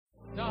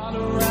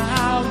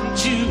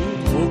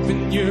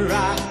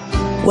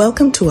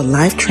Welcome to a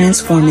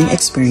life-transforming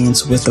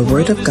experience with the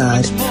Word of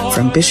God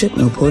from Bishop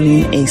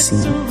Napoleon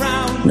Essien.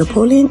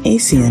 Napoleon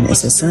Essien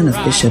is the son of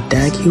Bishop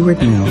Dag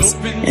Heward-Mills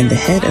and the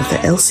head of the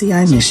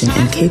LCI mission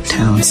in Cape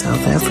Town,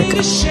 South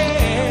Africa.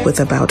 With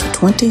about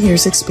 20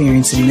 years'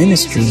 experience in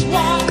ministry,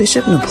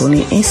 Bishop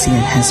Napoleon Essien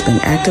has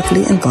been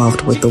actively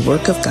involved with the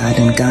work of God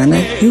in Ghana,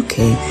 UK,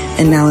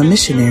 and now a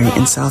missionary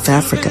in South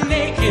Africa.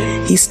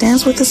 He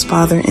stands with his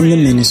father in the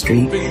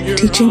ministry,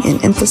 teaching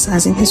and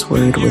emphasizing his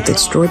word with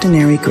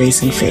extraordinary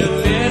grace and faith.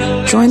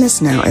 Join us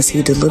now as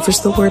he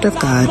delivers the word of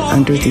God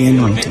under the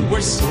anointing.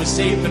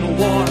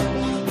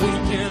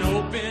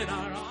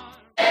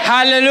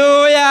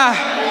 Hallelujah!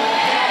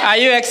 Are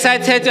you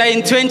excited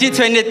in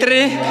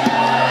 2023?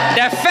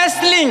 The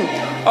first link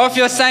of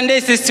your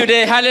Sundays is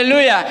today.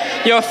 Hallelujah.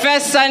 Your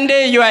first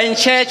Sunday, you are in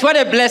church. What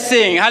a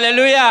blessing.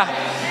 Hallelujah.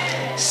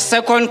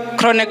 2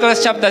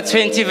 Chronicles chapter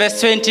 20, verse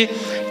 20.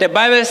 The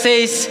Bible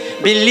says,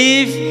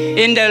 believe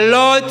in the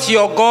Lord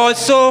your God,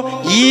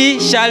 so ye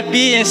shall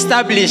be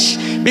established.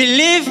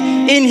 Believe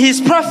in his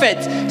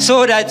prophet,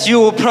 so that you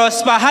will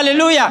prosper.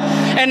 Hallelujah.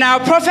 And our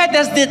prophet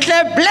has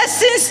declared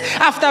blessings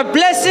after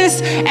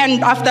blessings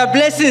and after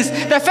blessings.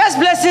 The first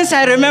blessings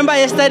I remember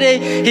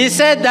yesterday, he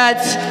said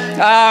that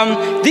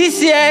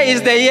this year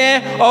is the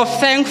year of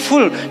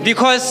thankful.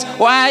 Because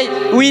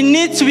why? We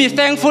need to be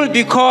thankful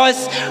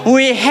because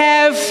we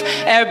have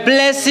a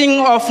blessing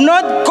of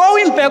not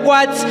going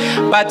backwards,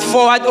 but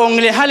forward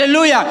only.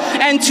 Hallelujah.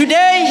 And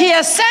today he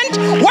has sent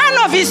one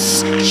of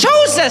his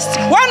chosen,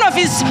 one of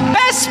his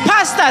best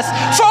pastors.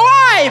 For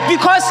why?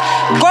 Because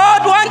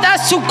God wants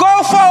us to go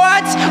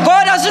forward.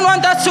 God doesn't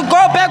want us to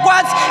go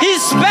backwards. His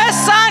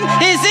best son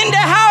is in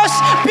the house,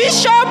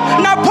 Bishop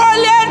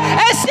Napoleon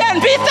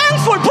Essien. Be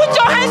thankful. Put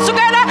your hands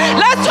together.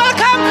 Let's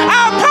welcome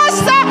our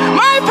pastor,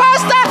 my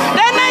pastor,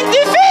 the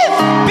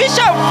 95th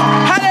Bishop.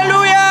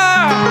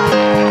 Hallelujah.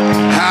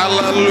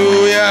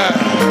 Hallelujah.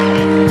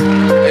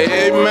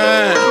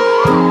 Amen.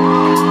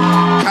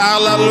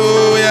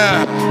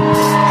 Hallelujah.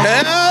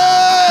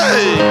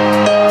 Hey!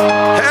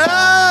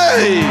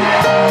 Hey!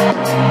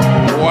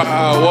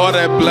 Wow, what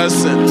a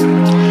blessing.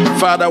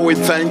 Father, we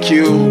thank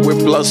you, we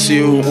bless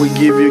you, we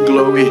give you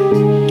glory.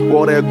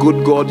 What a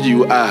good God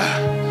you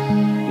are.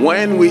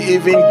 When we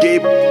even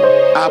gave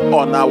up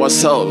on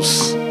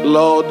ourselves,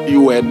 Lord,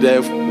 you were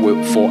there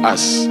for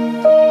us.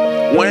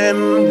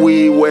 When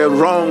we were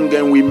wrong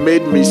and we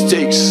made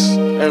mistakes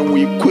and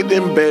we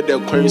couldn't bear the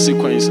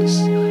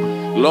consequences,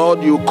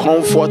 Lord, you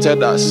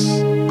comforted us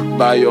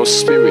by your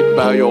spirit,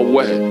 by your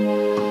word.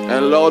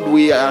 And Lord,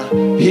 we are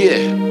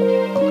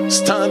here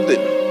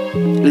standing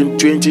in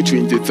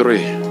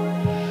 2023.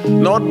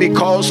 Not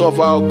because of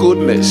our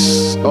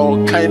goodness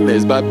or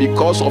kindness, but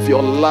because of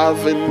your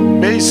love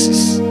and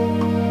mercies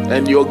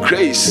and your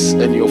grace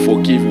and your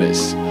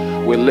forgiveness.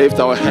 We lift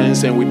our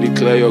hands and we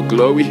declare your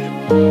glory.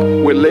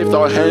 We lift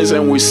our hands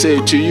and we say,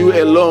 to you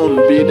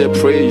alone be the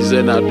praise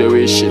and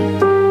adoration.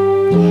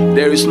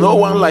 There is no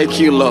one like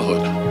you,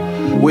 Lord.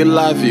 We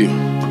love you.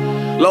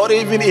 Lord,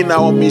 even in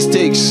our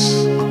mistakes,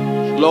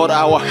 Lord,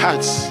 our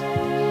hearts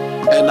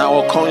and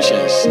our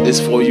conscience is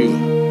for you.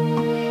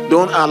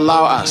 Don't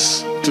allow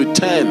us to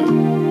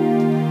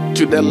turn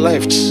to the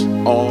left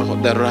or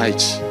the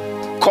right.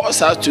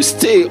 Cause us to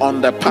stay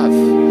on the path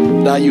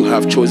that you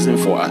have chosen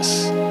for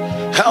us.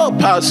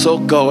 Help us, oh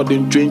God,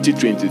 in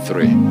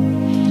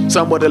 2023.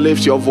 Somebody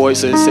lift your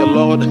voice and say,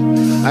 Lord,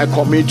 I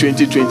commit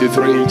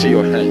 2023 into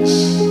your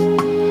hands.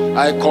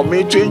 I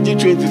commit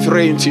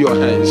 2023 into your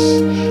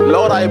hands.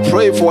 Lord, I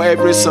pray for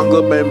every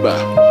single member,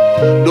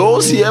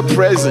 those here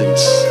present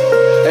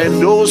and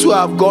those who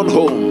have gone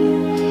home.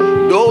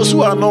 Those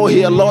who are not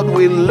here, Lord,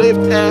 we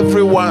lift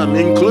everyone,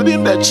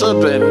 including the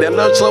children, the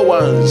little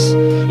ones.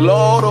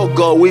 Lord, oh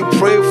God, we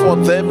pray for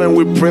them and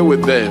we pray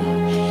with them.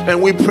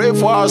 And we pray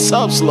for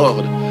ourselves,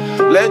 Lord.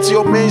 Let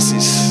your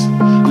mercies,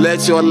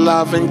 let your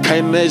love and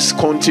kindness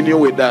continue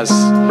with us.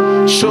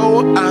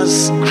 Show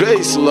us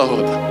grace,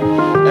 Lord.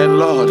 And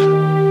Lord,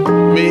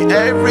 may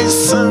every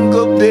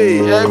single day,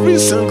 every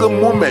single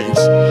moment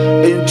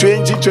in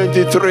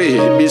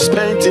 2023 be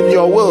spent in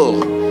your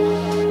will.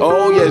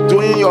 Oh, yes,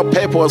 doing your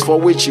purpose for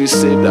which you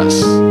saved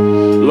us.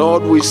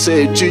 Lord, we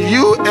say, to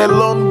you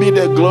alone be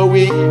the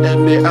glory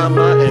and the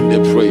honor and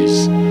the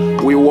praise.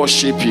 We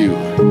worship you.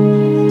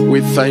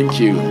 We thank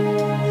you.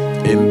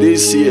 In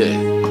this year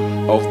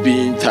of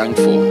being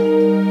thankful,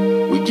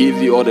 we give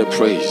you all the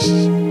praise.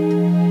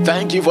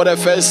 Thank you for the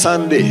first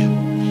Sunday.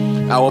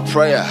 Our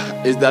prayer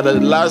is that the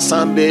last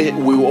Sunday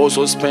we will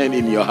also spend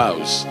in your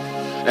house.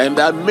 And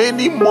that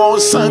many more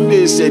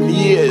Sundays and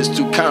years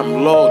to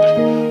come, Lord,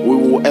 we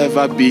will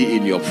ever be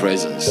in your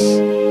presence.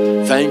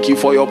 Thank you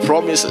for your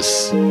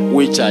promises,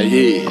 which are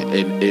yea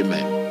and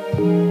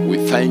amen. We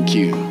thank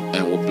you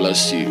and we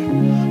bless you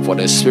for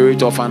the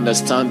spirit of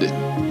understanding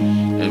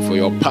and for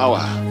your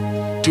power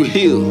to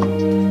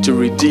heal, to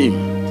redeem,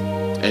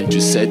 and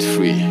to set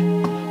free.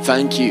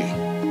 Thank you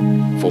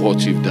for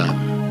what you've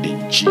done.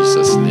 In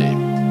Jesus' name,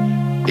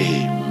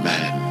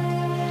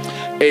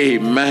 amen.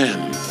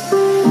 Amen.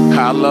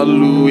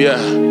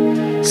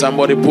 Hallelujah.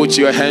 Somebody put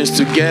your hands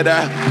together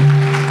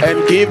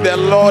and give the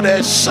Lord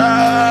a shout.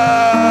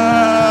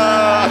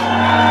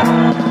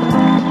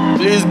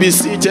 Please be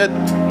seated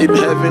in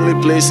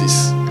heavenly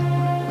places.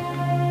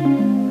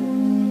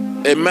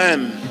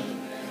 Amen.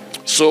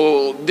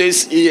 So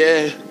this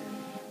year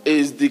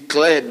is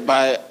declared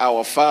by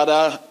our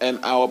Father and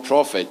our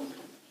prophet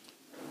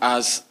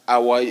as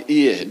our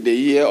year, the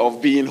year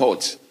of being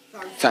what?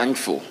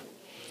 Thankful.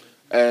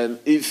 And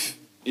if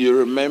you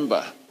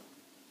remember,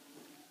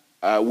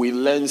 we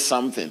learned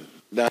something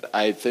that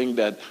I think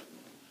that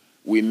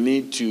we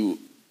need to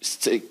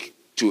stick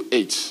to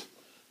it.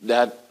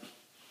 That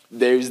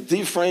there is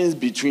difference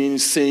between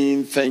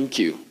saying thank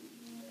you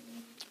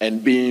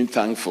and being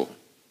thankful.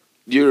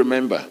 Do you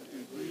remember?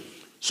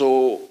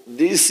 So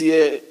this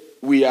year,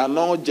 we are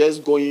not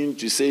just going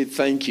to say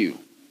thank you,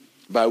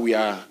 but we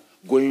are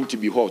going to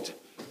be what?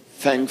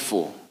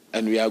 Thankful.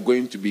 And we are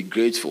going to be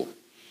grateful.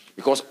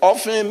 Because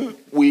often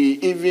we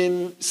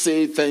even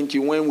say thank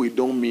you when we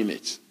don't mean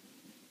it.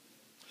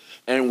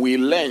 And we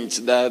learned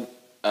that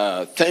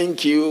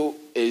thank you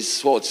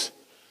is what?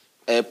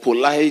 A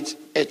polite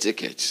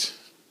etiquette.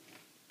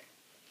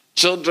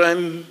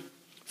 Children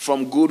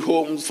from good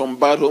homes, from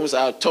bad homes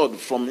are taught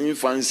from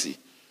infancy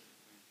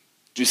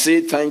to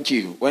say thank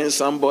you. When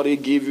somebody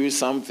gives you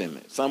something,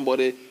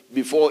 somebody,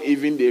 before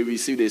even they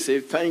receive, they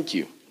say thank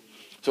you.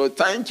 So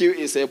thank you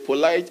is a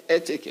polite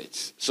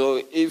etiquette.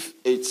 So if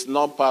it's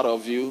not part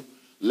of you,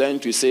 learn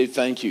to say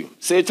thank you.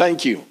 Say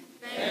thank you.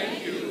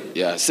 Thank you.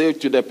 Yeah, say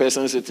to the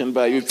person sitting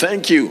by you,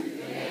 thank you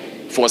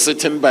for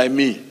sitting by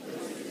me.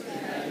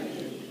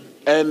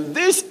 And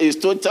this is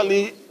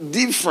totally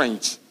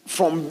different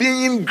from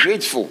being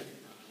grateful.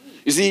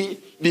 You see,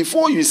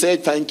 before you say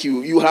thank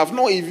you, you have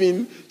not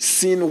even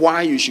seen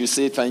why you should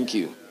say thank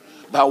you.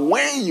 But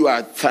when you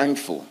are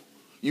thankful,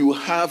 you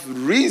have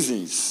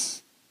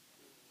reasons.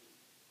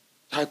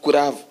 I could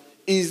have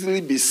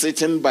easily been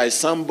sitting by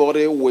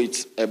somebody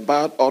with a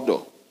bad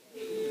odor.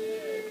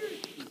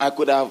 I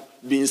could have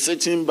been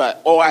sitting by,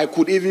 or I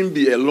could even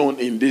be alone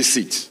in this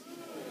seat.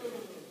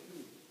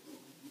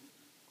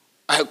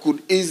 I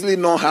could easily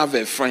not have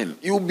a friend.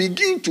 You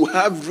begin to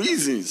have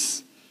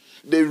reasons.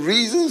 The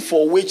reason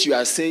for which you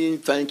are saying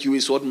thank you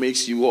is what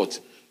makes you what?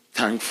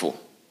 Thankful.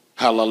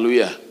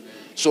 Hallelujah.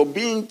 So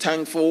being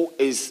thankful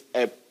is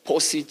a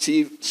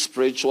positive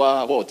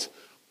spiritual what?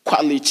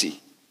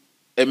 Quality.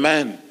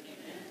 Amen.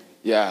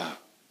 Yeah.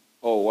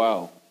 Oh,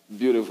 wow.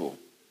 Beautiful.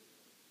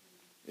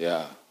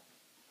 Yeah.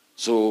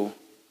 So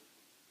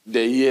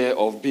the year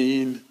of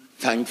being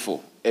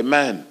thankful.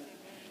 Amen.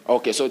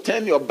 Okay, so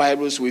turn your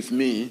Bibles with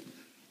me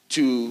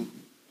to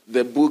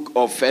the book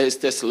of 1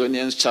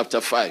 Thessalonians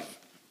chapter 5.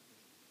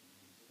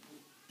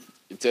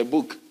 It's a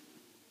book.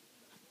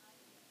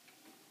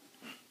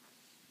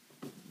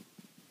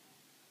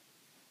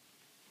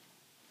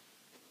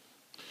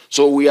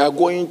 So we are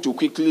going to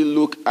quickly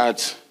look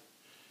at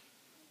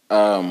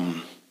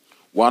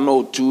one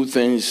or two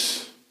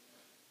things,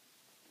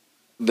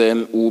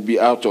 then we'll be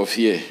out of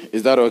here.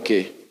 Is that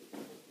okay?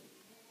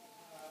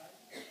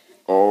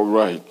 All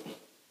right.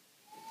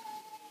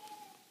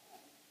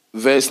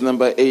 Verse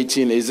number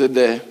 18, is it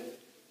there?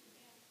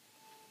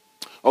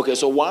 Okay,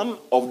 so one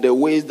of the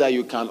ways that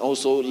you can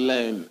also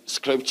learn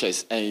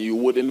scriptures and you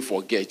wouldn't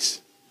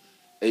forget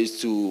is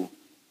to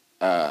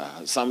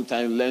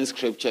sometimes learn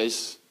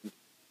scriptures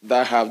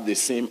that have the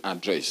same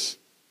address.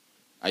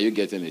 Are you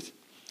getting it?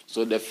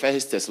 So the 1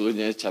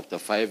 Thessalonians chapter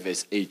 5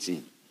 verse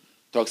 18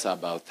 talks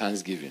about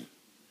thanksgiving.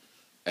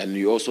 And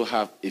you also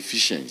have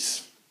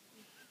Ephesians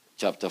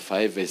chapter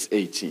 5 verse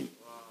 18.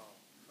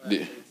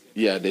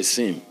 The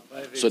same.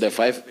 So the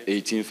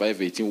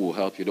 5:18 will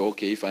help you.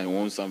 Okay, if I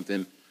want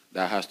something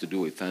that has to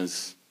do with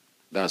thanks,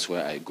 that's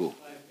where I go.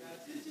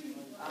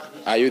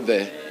 Are you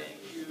there?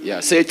 Yeah,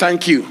 say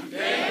thank you.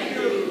 Thank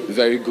you.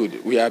 Very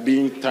good. We are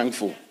being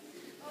thankful.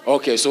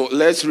 Okay, so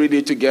let's read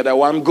it together.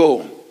 One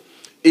go.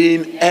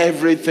 In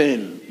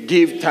everything,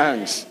 give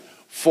thanks,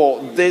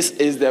 for this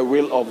is the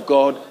will of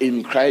God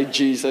in Christ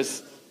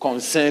Jesus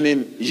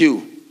concerning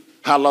you.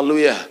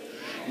 Hallelujah.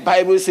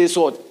 Bible says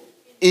what?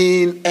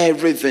 In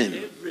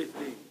everything.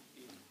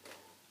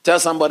 Tell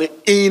somebody,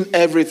 in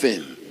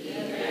everything.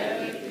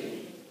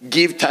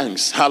 Give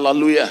thanks.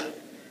 Hallelujah.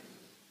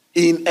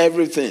 In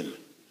everything.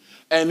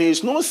 And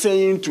he's not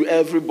saying to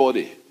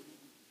everybody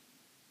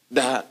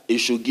that he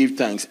should give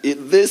thanks.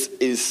 This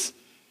is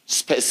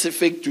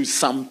specific to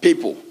some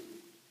people.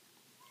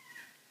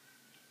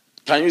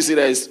 Can you see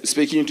that it's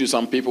speaking to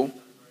some people?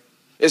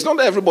 It's not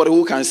everybody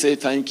who can say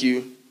thank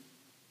you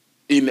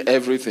in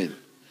everything.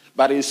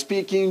 But it's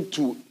speaking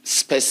to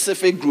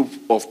specific group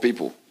of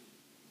people.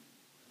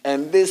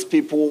 And these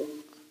people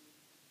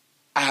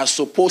are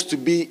supposed to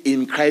be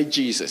in Christ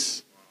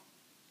Jesus.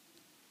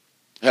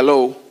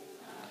 Hello?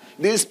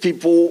 These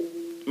people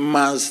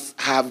must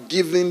have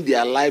given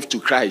their life to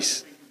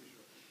Christ.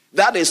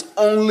 That is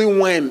only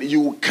when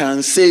you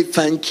can say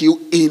thank you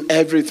in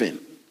everything.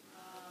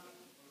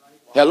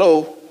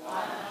 Hello?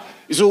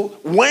 So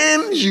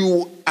when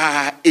you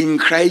are in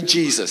Christ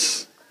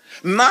Jesus,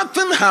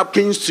 Nothing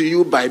happens to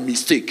you by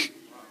mistake.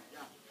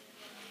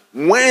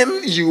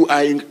 When you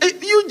are in,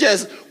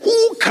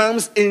 who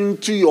comes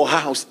into your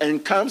house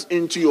and comes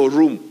into your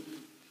room,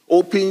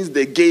 opens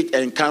the gate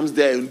and comes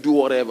there and do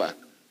whatever?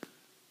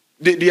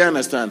 Do you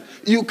understand?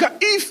 You can,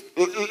 if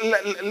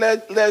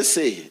let's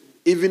say,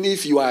 even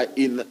if you are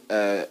in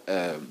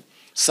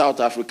South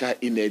Africa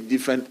in a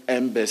different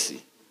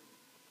embassy,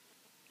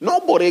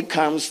 nobody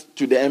comes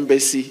to the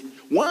embassy.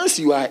 Once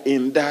you are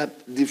in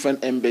that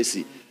different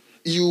embassy,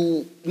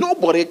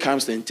 nobody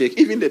comes and take.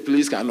 Even the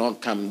police cannot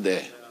come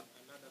there.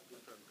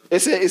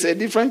 It's a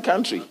different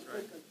country.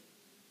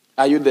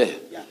 Are you there?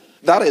 Yeah.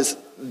 That is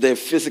the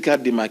physical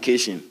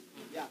demarcation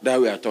that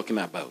we are talking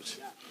about.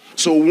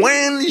 So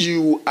when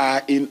you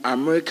are in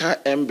American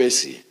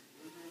embassy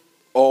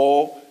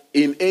or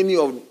in any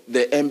of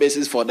the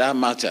embassies for that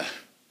matter,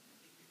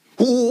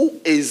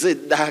 who is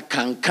it that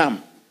can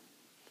come,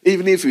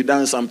 even if you've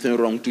done something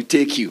wrong, to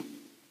take you?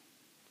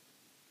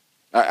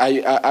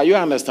 Are you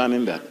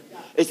understanding that?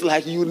 It's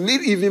like you need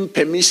even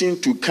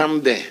permission to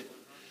come there.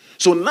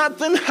 So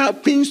nothing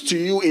happens to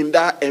you in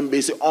that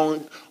embassy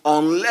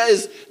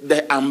unless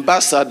the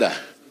ambassador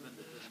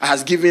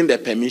has given the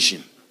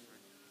permission.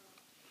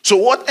 So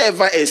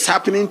whatever is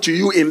happening to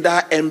you in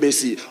that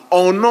embassy,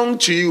 unknown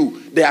to you,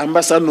 the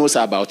ambassador knows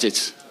about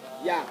it.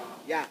 Yeah.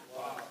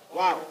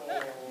 Wow.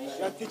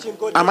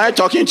 Am I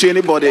talking to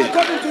anybody? You're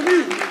talking to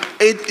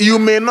me. You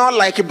may not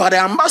like it, but the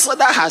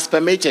ambassador has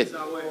permitted.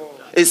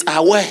 Is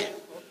aware.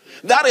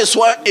 That is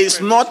why it's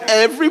not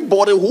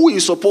everybody who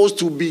is supposed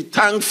to be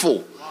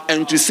thankful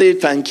and to say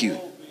thank you.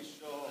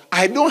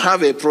 I don't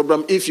have a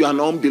problem if you are an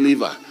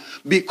unbeliever,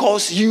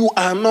 because you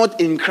are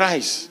not in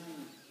Christ.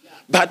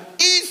 But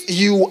if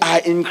you are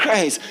in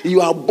Christ,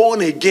 you are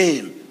born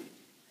again.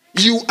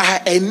 You are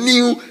a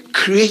new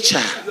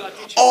creature.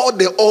 All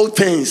the old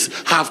things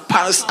have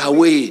passed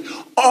away.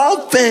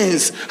 All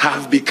things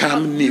have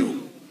become new.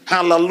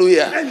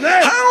 Hallelujah.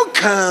 Amen. How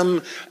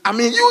can,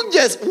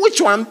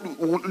 which one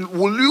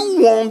will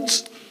you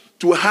want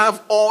to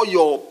have all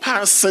your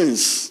past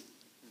sins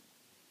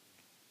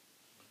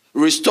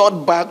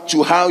restored back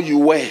to how you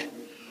were,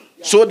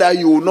 so that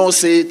you will not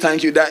say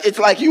thank you? That it's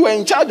like you were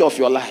in charge of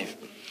your life.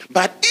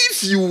 But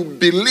if you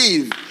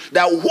believe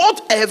that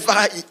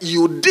whatever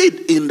you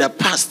did in the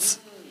past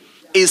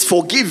is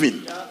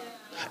forgiven,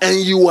 and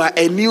you are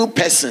a new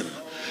person,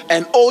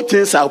 and all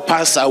things have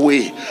passed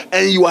away,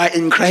 and you are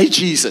in Christ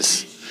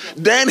Jesus,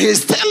 then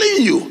he's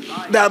telling you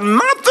that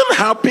nothing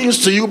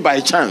happens to you by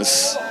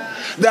chance.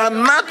 That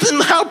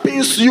nothing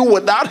happens to you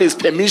without his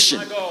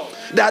permission.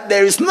 That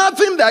there is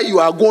nothing that you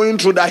are going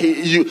through that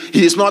he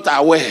is not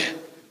aware.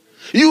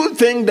 You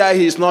think that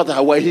he is not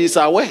aware. He is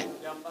aware.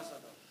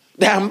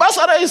 The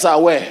ambassador is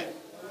aware.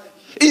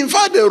 In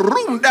fact, the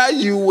room that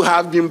you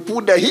have been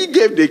put there, he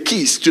gave the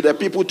keys to the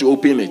people to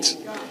open it.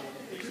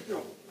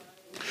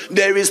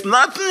 There is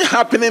nothing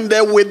happening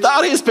there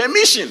without his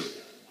permission.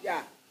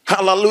 Yeah.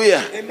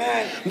 Hallelujah.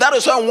 Amen. That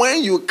is why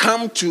when you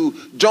come to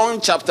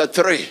John chapter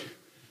 3,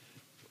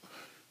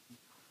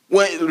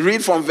 when you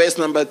read from verse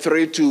number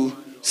 3 to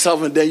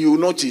 7, then you will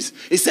notice.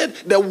 He said,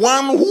 the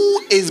one who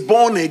is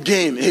born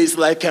again is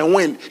like a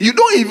wind. You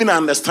don't even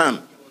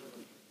understand.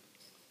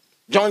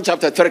 John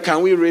chapter 3,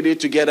 can we read it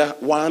together?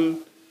 1,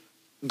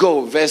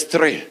 go, verse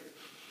 3.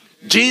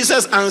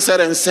 Jesus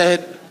answered and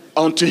said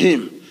unto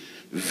him,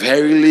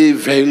 verily,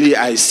 verily,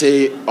 I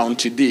say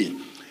unto thee,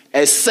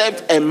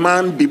 except a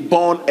man be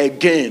born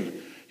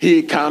again,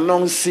 he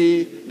cannot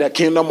see the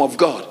kingdom of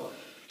God.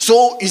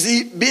 So, you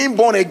see, being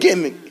born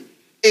again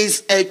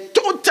is a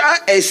total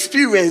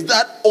experience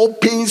that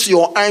opens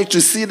your eyes to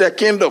see the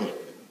kingdom.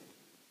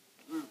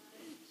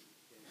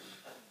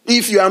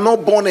 If you are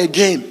not born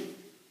again,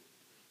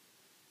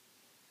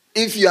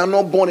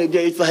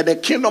 it's like the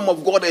kingdom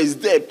of God is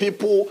there.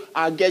 People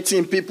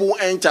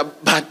enter,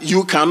 but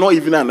you cannot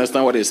even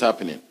understand what is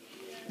happening.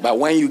 But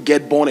when you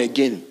get born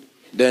again,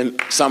 then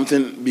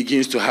something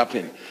begins to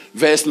happen.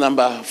 Verse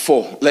number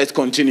 4, let's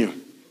continue.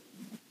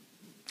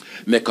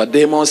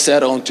 Nicodemus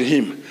said unto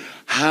him,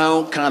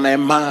 how can a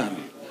man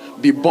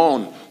be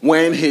born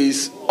when he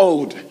is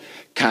old?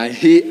 Can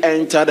he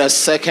enter the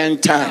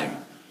second time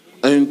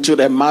into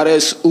the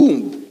mother's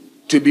womb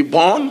to be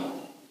born?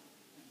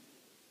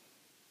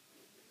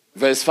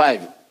 Verse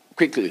 5,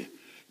 quickly.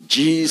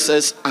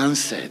 Jesus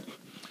answered,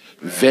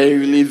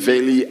 verily,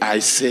 verily, I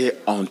say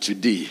unto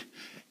thee,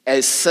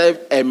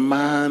 except a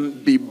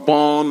man be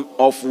born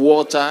of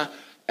water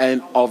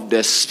and of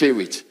the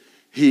Spirit,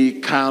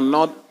 he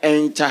cannot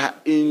enter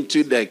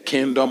into the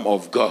kingdom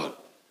of God.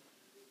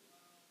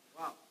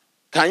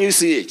 Can you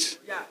see it?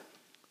 Yeah.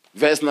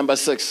 Verse number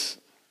 6.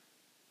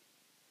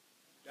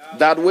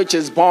 That which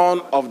is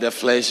born of the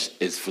flesh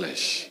is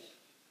flesh,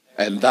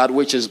 and that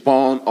which is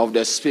born of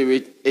the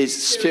Spirit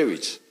is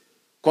spirit.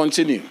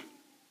 Continue.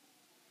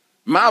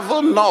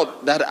 Marvel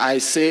not that I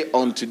say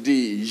unto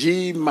thee,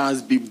 ye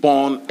must be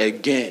born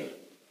again.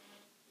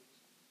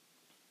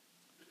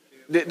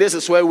 This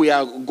is where we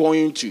are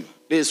going to.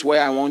 This is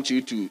where I want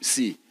you to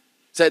see.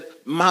 Said,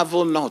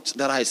 marvel not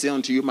that I say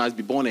unto you, must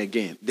be born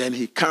again. Then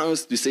he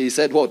comes to say, he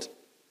said what?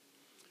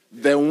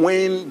 The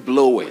wind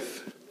bloweth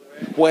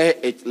where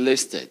it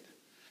listed,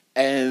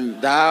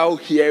 and thou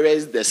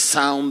hearest the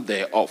sound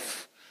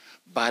thereof,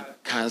 but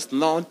canst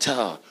not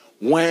tell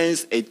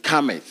whence it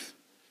cometh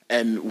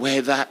and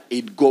whither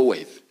it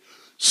goeth.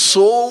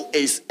 So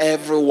is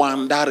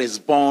everyone that is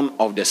born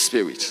of the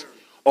Spirit.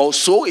 Or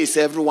so is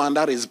everyone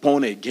that is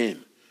born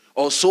again.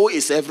 Or so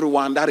is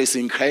everyone that is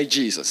in Christ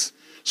Jesus.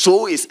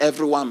 So is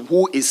everyone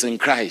who is in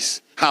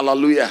Christ.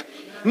 Hallelujah.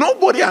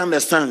 Nobody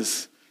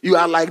understands. You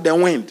are like the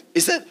wind.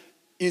 He said,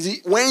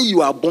 when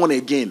you are born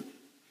again,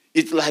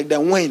 it's like the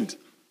wind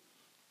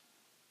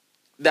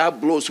that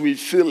blows. We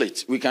feel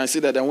it. We can see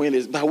that the wind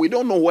is, but we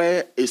don't know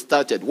where it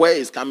started, where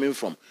it's coming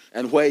from,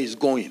 and where it's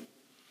going.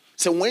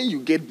 So when you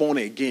get born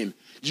again,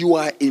 you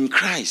are in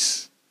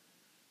Christ.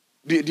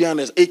 Do you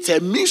understand? It's a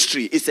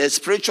mystery. It's a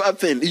spiritual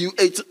thing.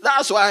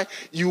 That's why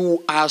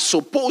you are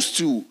supposed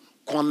to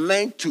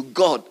connect to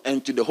God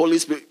and to the Holy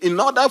Spirit in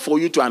order for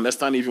you to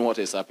understand even what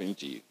is happening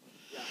to you.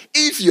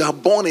 If you are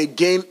born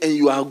again and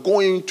you are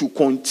going to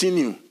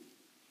continue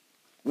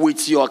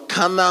with your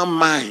carnal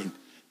mind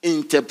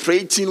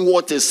interpreting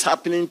what is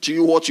happening to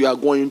you, what you are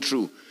going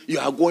through, you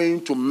are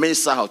going to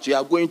miss out. You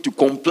are going to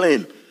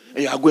complain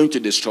and you are going to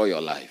destroy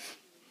your life.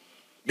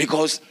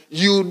 Because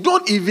you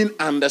don't even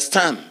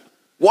understand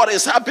what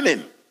is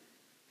happening.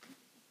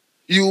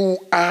 You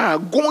are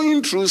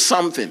going through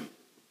something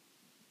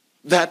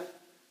that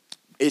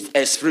is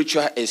a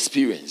spiritual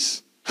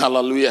experience.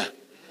 Hallelujah.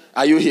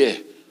 Are you here?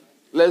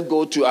 Let's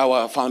go to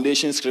our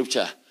foundation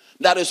scripture.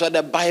 That is what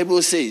the Bible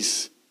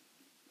says.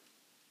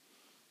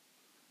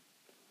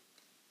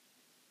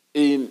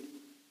 In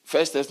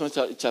 1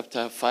 Thessalonians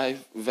chapter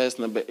 5, verse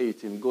number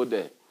 18. Go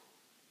there.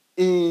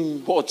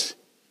 In what?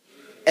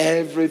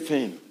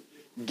 Everything.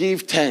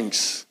 Give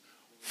thanks.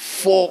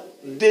 For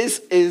this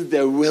is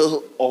the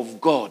will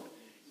of God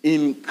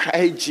in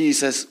Christ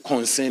Jesus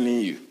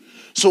concerning you.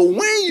 So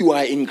when you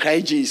are in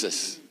Christ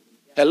Jesus,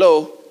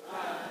 hello?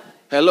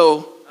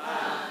 Hello?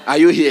 Are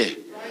you here?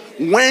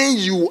 When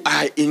you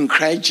are in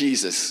Christ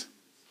Jesus,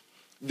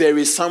 there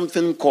is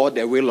something called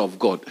the will of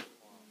God.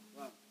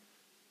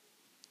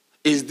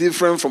 It's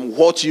different from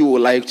what you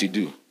would like to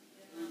do.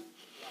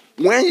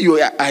 When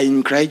you are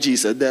in Christ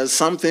Jesus, there's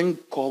something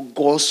called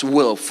God's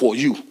will for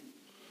you,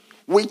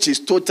 which is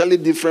totally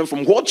different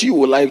from what you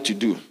would like to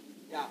do.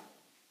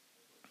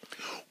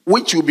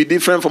 Which will be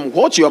different from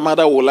what your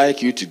mother would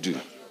like you to do.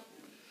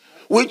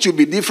 Which will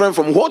be different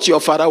from what your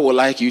father would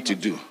like you to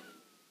do.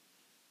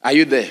 Are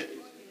you there?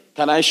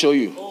 Can I show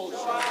you?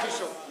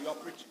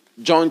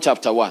 John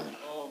chapter 1.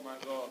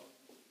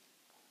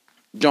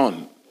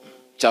 John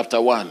chapter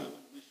 1.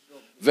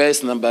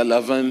 Verse number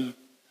 11,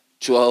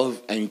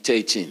 12, and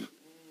 13.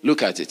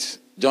 Look at it.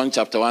 John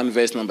chapter 1,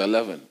 verse number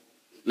 11.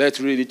 Let's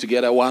read it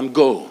together. One,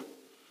 go.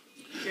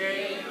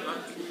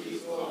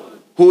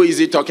 Who is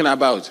he talking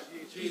about?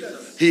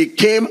 Jesus. He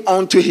came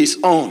unto his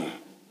own.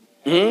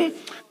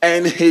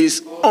 And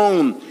his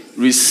own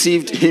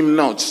received him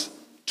not.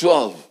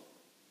 12.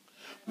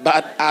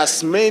 But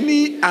as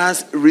many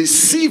as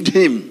received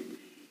him,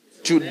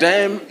 to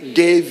them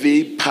gave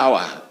he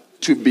power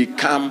to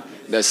become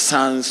the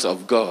sons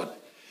of God.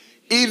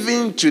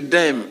 Even to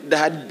them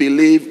that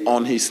believe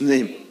on his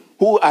name.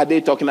 Who are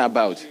they talking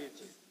about?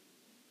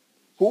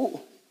 Who?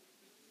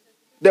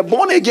 The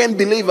born again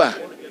believer.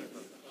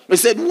 He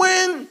said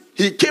when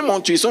he came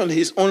unto his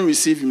own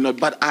received him not.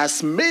 But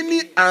as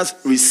many as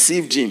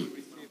received him,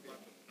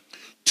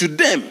 to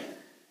them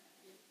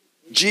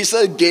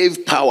Jesus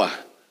gave power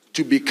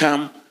to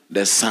become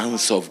the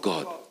sons of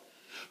God.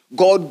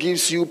 God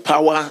gives you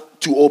power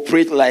to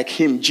operate like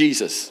him,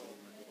 Jesus.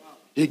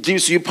 He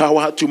gives you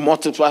power to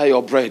multiply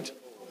your bread.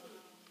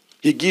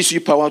 He gives you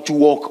power to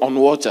walk on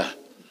water,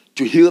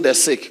 to heal the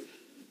sick.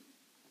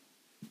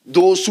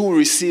 Those who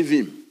receive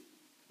him.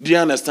 Do you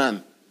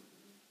understand?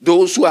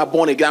 Those who are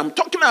born again. I'm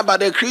talking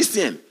about a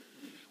Christian.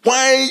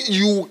 Why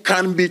you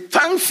can be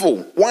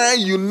thankful. Why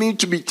you need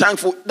to be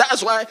thankful.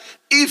 That's why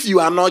if you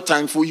are not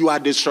thankful, you are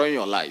destroying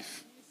your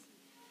life.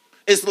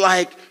 It's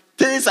like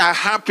things are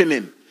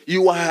happening.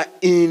 You are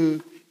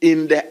in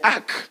the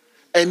ark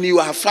and you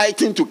are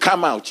fighting to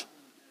come out.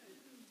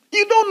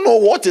 You don't know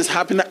what is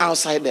happening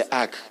outside the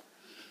ark.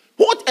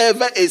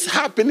 Whatever is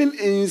happening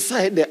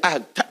inside the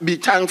ark, be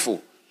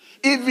thankful.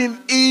 Even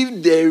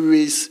if there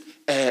is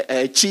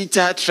a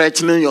cheater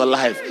threatening your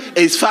life,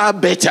 it's far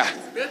better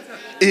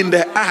in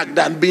the ark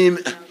than being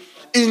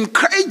in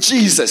Christ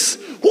Jesus.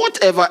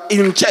 Whatever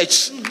in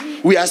church,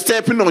 we are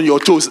stepping on your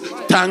toes.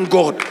 Thank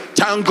God.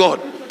 Thank God.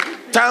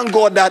 Thank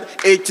God that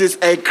it is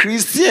a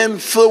Christian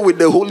filled with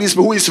the Holy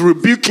Spirit who is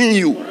rebuking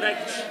you.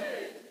 Correct.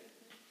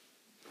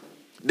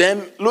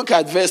 Then look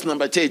at verse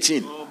number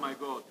 13. Oh my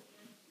God.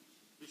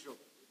 Bishop.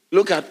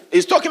 Look at,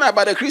 it's talking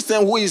about a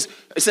Christian who is,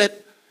 it said,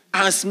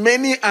 as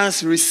many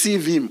as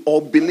receive him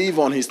or believe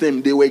on his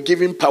name, they were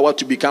given power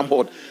to become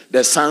what?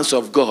 The sons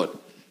of God.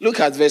 Look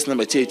at verse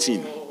number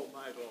 13. Oh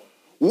my God.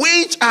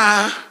 Which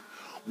are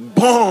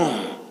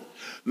born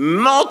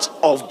not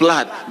of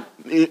blood.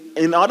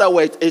 In other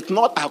words, it's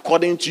not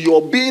according to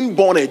your being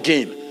born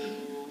again.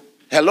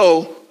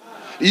 Hello?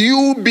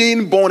 You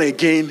being born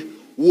again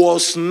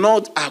was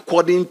not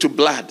according to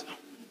blood.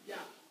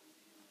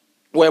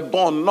 We're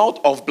born not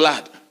of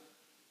blood.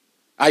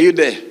 Are you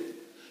there?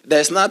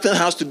 There's nothing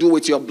has to do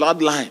with your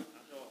bloodline.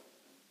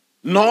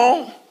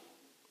 Nor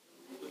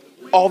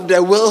of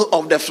the will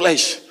of the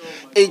flesh.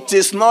 It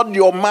is not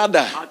your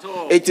mother.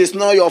 It is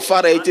not your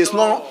father. It is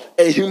not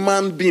a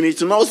human being.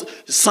 It's not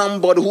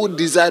somebody who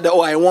decided, oh,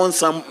 I want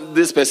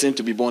this person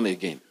to be born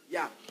again.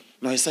 Yeah.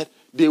 No, he said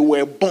they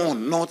were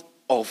born not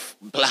of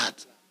blood.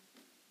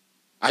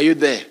 Are you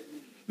there?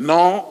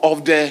 Nor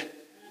of the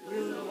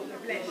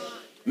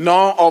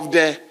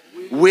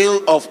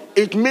will of.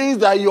 It means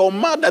that your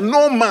mother,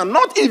 no man,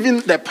 not even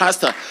the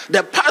pastor.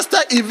 The pastor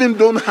even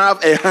don't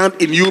have a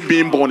hand in you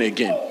being born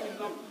again.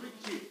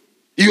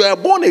 You are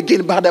born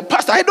again, but the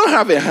pastor, I don't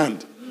have a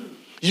hand.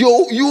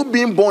 You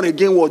being born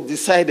again was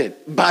decided,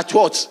 but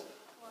what?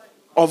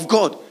 Of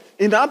God.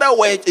 In other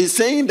words, it's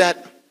saying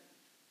that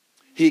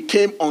he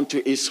came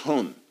unto his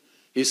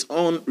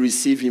own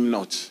received him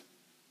not.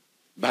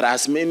 But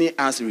as many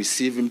as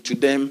received him, to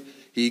them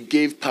he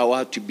gave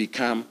power to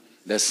become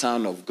the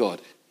Son of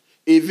God.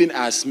 Even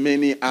as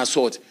many as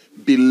what?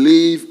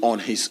 Believe on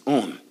his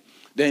own.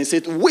 Then he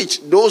said,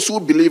 which? Those who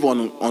believe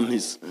on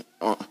his,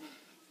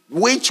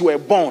 which were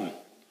born.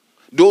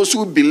 Those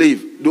who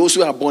believe, those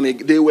who are born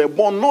again, they were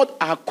born not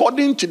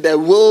according to the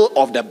will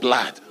of the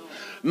blood,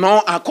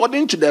 nor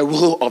according to the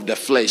will of the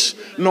flesh,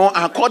 nor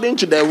according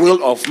to the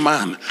will of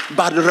man,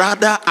 but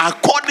rather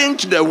according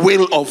to the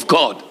will of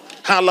God.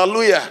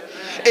 Hallelujah.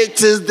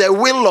 It is the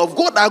will of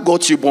God that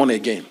got you born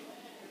again.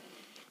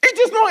 It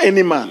is not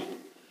any man.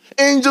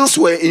 Angels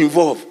were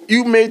involved.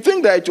 You may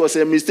think that it was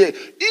a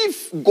mistake.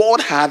 If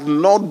God had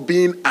not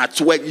been at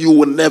work, you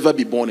will never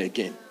be born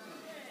again.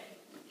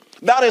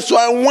 That is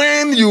why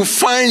when you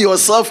find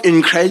yourself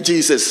in Christ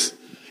Jesus,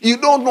 you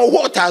don't know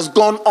what has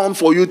gone on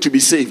for you to be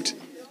saved.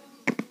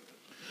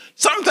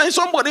 Sometimes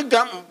somebody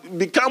can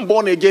become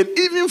born again,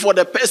 even for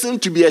the person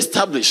to be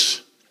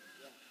established.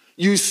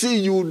 You see,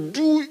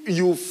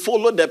 you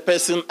follow the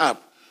person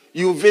up.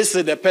 You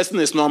visit, the person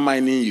is not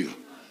minding you.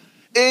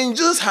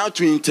 Angels had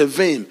to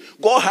intervene.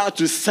 God had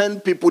to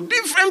send people.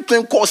 Different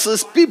thing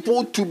causes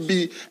people to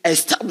be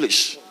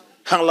established.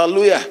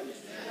 Hallelujah.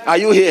 Are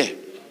you here?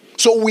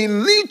 So we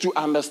need to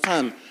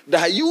understand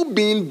that you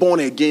being born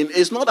again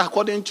is not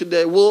according to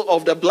the will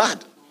of the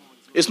blood.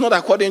 It's not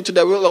according to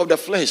the will of the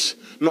flesh.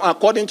 Not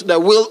according to the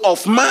will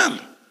of man.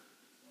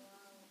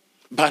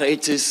 But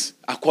it is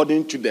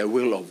according to the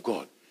will of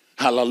God.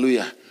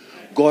 Hallelujah.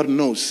 God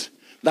knows.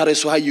 That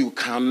is why you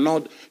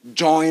cannot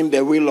join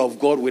the will of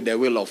God with the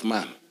will of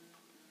man.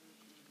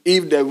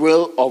 If the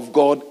will of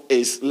God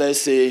is,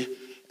 let's say,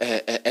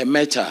 a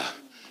metal,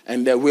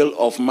 and the will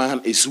of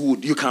man is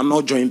wood, you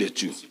cannot join the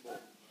two.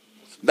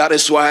 That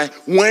is why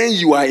when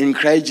you are in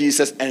Christ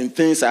Jesus and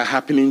things are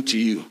happening to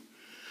you,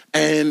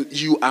 and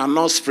you are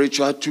not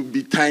spiritual to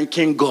be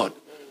thanking God,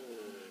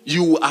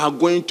 you are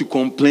going to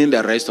complain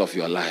the rest of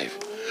your life.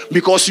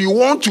 Because you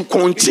want to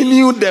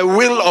continue the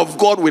will of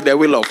God with the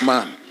will of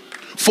man.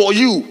 For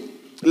you,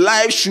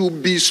 life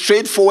should be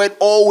straightforward,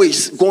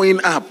 always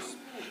going up.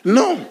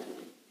 No.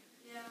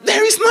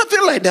 There is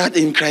nothing like that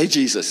in Christ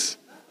Jesus.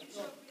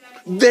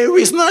 There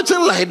is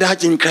nothing like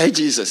that in Christ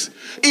Jesus.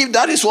 If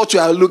that is what you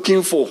are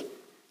looking for,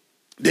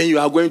 then you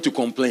are going to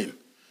complain.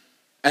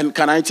 And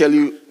can I tell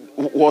you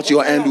what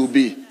your end will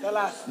be?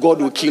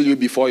 God will kill you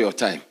before your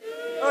time.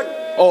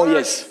 Oh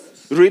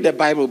yes. Read the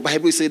Bible. The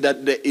Bible says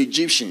that the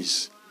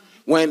Egyptians,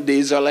 when the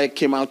Israelites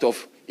came out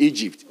of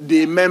Egypt,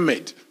 they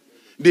murmured.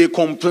 They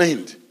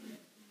complained.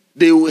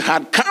 They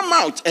had come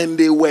out and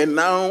they were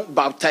now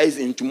baptized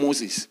into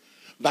Moses.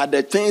 But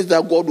the things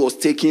that God was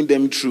taking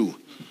them through,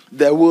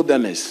 the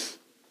wilderness.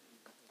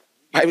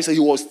 The Bible says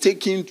he was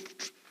taking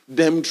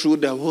them through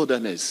the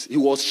wilderness. He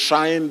was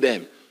trying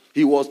them.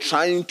 He was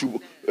trying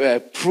to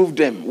prove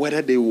them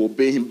whether they will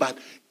obey him. But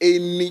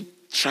any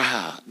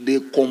trial, they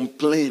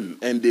complained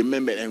and they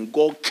murmured, and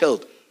God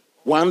killed.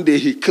 One day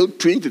he killed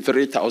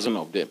 23,000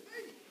 of them.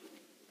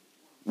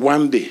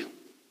 One day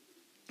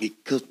he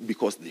killed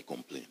because they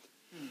complained.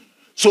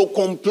 So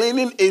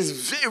complaining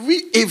is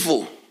very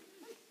evil.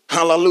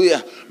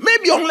 Hallelujah.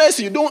 Maybe unless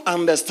you don't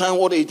understand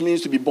what it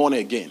means to be born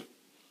again.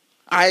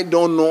 I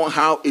don't know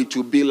how it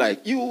will be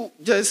like. You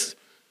just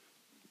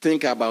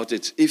think about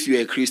it. If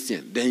you're a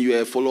Christian, then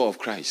you're a follower of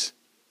Christ.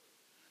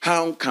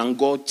 How can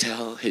God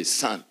tell his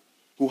son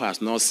who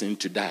has not sinned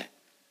to die?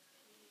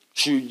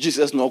 Should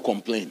Jesus not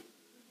complain?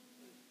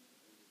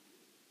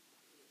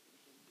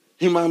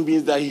 Human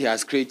beings that he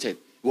has created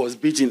was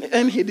beaten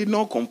and he did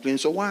not complain.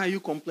 So why are you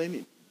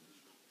complaining?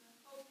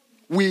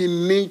 We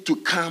need to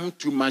come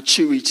to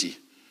maturity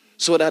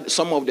so that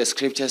some of the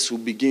scriptures will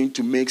begin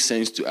to make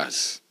sense to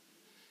us.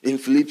 In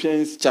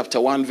Philippians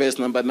chapter 1 verse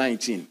number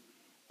 19,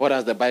 what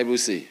does the Bible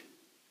say?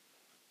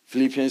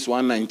 Philippians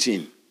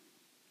 1:19.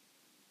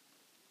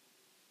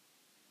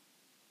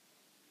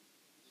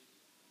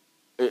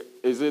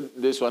 Is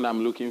it this one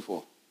I'm looking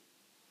for?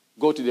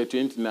 Go to the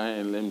 29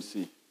 and let me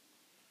see.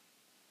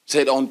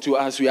 Said unto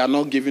us, we are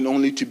not given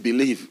only to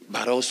believe,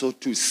 but also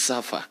to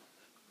suffer.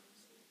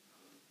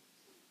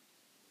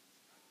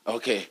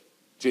 Okay,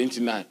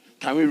 29.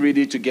 Can we read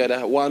it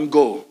together? One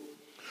go.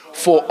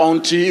 For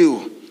unto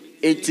you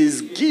it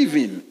is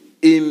given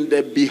in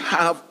the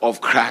behalf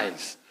of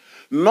Christ,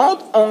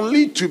 not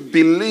only to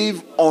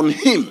believe on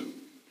him,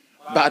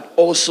 but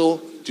also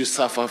to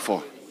suffer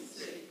for.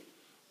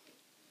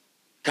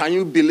 Can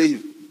you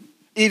believe?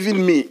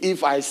 Even me,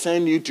 if I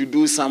send you to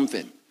do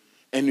something,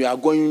 and you are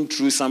going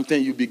through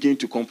something, you begin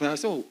to complain. I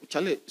say, oh,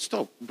 Charlie,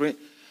 stop.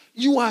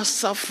 You are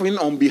suffering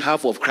on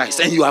behalf of Christ,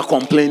 and you are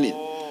complaining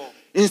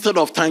instead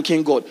of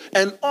thanking God.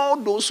 And all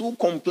those who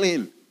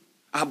complain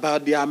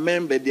about their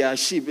member, their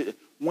sheep,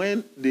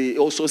 when they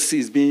also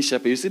cease being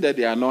shepherd, you see that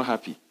they are not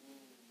happy.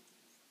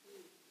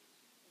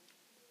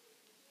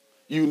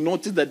 You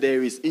notice that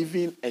there is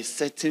even a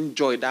certain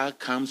joy that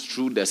comes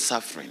through the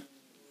suffering.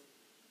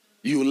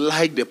 You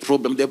like the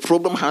problem. The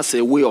problem has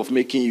a way of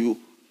making you,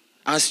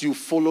 as you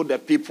follow the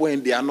people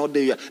and they are not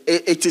there,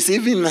 it is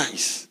even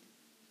nice.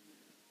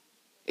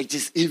 It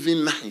is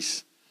even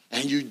nice.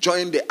 And you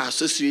join the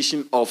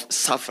association of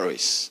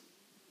sufferers.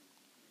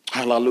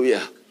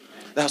 Hallelujah.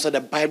 That's what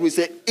the Bible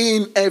says,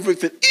 in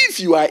everything. If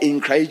you are in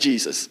Christ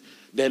Jesus,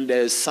 then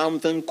there's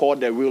something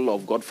called the will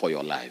of God for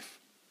your life.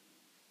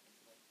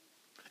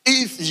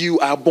 If you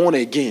are born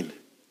again,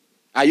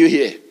 are you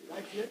here?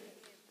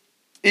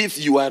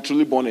 If you are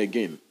truly born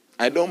again,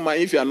 I don't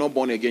mind if you are not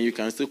born again, you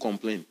can still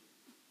complain.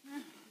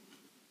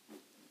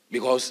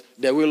 Because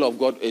the will of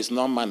God is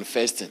not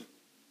manifesting.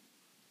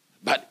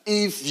 But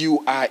if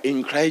you are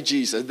in Christ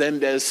Jesus, then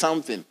there's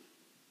something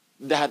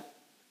that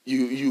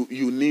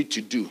you need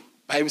to do.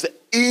 Bible says,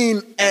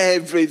 in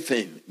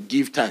everything,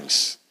 give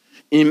thanks.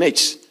 In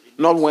it,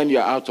 not when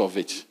you're out of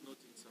it.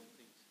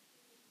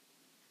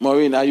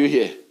 Maureen, are you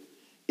here?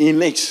 In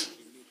it,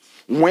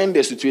 when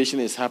the situation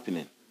is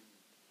happening.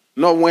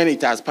 Not when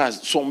it has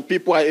passed. Some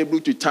people are able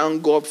to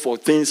thank God for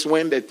things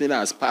when the thing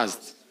has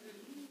passed.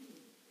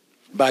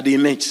 But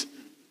in it,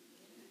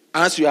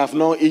 as you have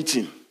not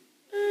eaten,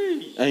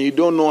 and you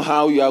don't know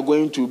how you are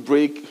going to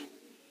break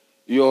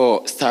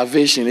your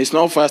starvation. It's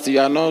not fasting.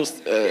 You are not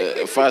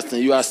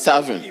fasting. You are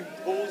starving.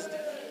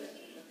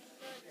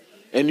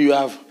 And you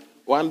have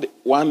one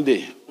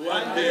day,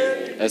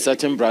 a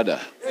certain brother.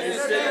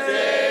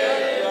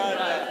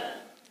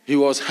 He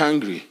was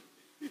hungry.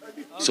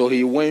 So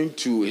he went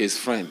to his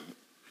friend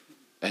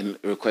and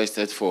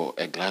requested for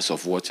a glass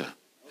of water,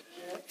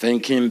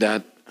 thinking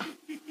that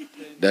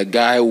the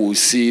guy will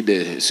see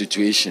the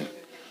situation.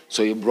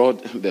 So he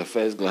brought the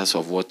first glass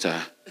of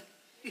water.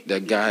 The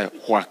guy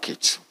whacked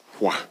it.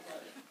 Whack.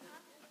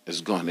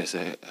 It's gone. He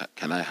said,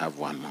 can I have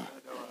one more?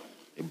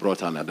 He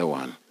brought another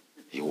one.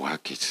 He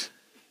whacked it.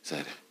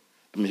 Said,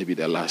 maybe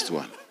the last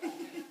one.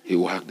 He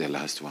whacked the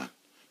last one.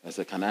 I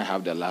said, can I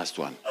have the last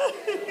one?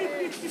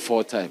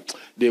 4 times.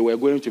 They were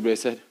going to bed.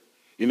 Said,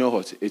 you know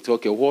what? It's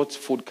okay. What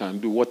food can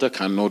do, water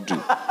cannot do.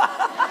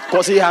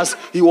 Because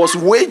he was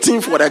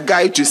waiting for the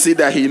guy to see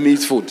that he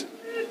needs food.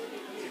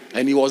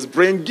 And he was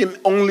bringing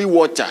only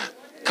water,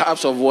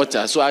 cups of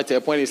water. So at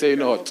a point he said, you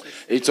know what?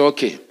 It's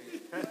okay.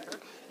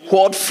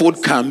 What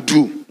food can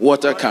do,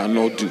 water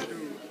cannot do.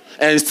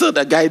 And still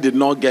the guy did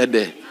not get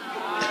there.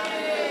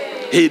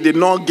 He did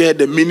not get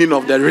the meaning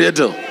of the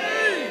riddle.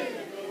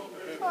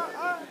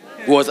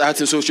 He was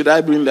asking, so should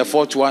I bring the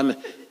 4th one?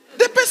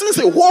 The person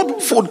said,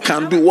 what food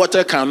can do,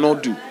 water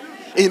cannot do.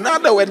 In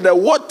other words, the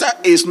water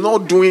is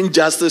not doing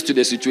justice to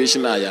the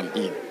situation I am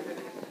in.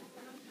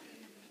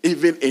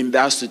 Even in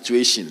that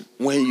situation,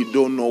 when you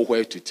don't know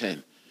where to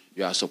turn,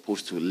 you are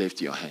supposed to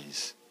lift your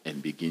hands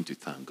and begin to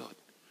thank God.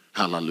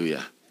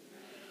 Hallelujah.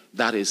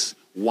 That is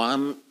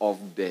one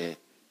of the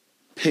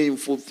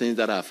painful things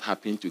that have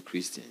happened to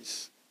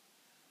Christians.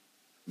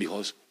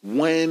 Because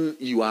when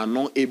you are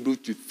not able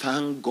to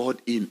thank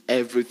God in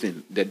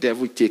everything, the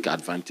devil take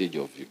advantage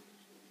of you.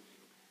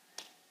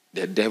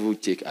 The devil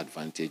take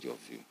advantage of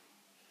you.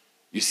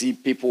 You see,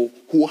 people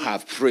who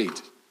have prayed,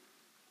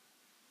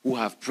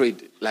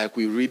 like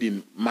we read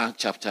in Mark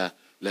chapter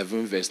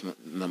 11, verse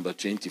number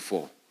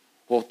 24.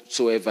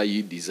 Whatsoever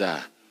ye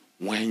desire,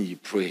 when ye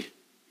pray,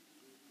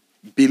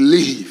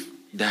 believe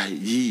that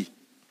ye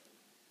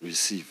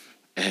receive,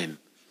 and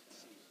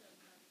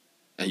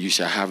you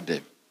shall have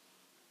them.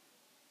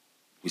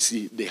 We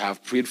see, they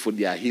have prayed for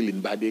their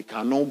healing, but they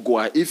cannot go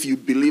ahead. If you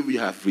believe you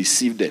have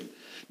received them,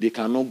 they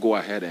cannot go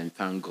ahead and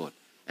thank God.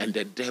 And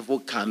the devil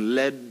can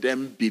let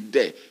them be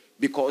there.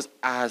 Because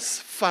as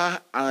far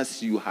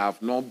as you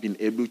have not been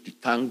able to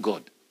thank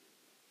God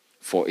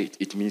for it,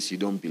 it means you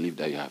don't believe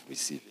that you have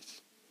received it.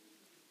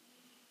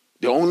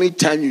 The only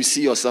time you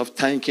see yourself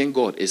thanking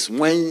God is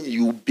when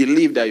you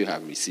believe that you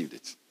have received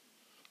it.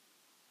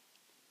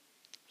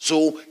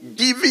 So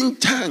giving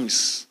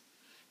thanks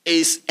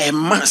is a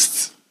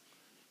must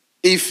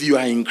if you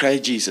are in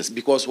Christ Jesus.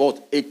 Because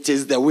what? It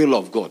is the will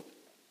of God.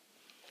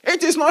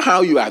 It is not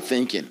how you are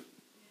thinking.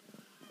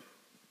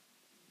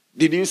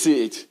 Did you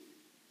see it?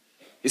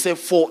 He said,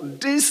 for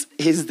this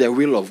is the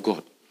will of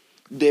God,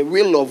 The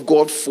will of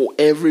God for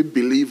every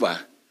believer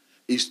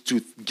is to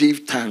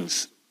give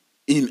thanks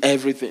in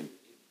everything.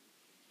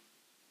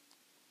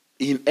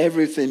 In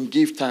everything,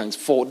 give thanks.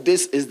 For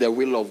this is the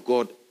will of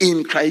God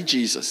in Christ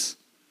Jesus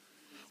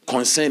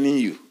concerning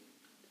you.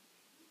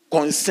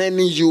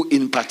 Concerning you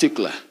in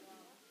particular.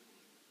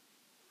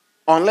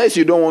 Unless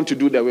you don't want to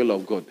do the will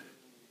of God.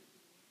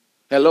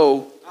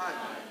 Hello?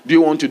 Do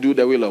you want to do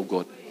the will of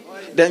God?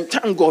 Then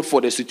thank God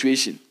for the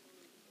situation.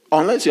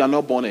 Unless you are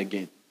not born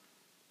again.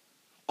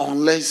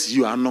 Unless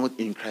you are not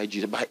in Christ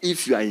Jesus. But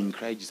if you are in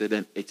Christ Jesus,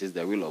 then it is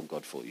the will of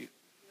God for you.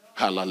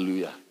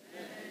 Hallelujah.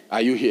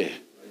 Are you here?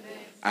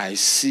 I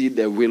see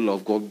the will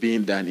of God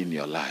being done in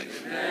your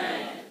life.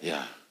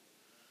 Yeah.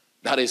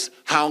 That is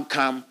how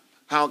come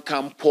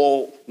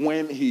Paul,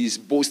 when he is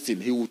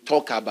boasting, he will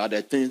talk about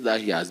the things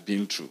that he has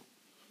been through.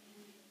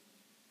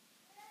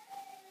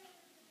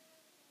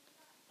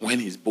 When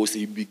he's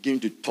boasting, he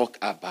begins to talk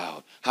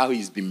about how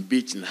he's been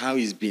beaten, how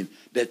he's been,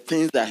 the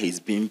things that he's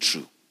been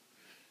through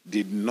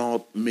did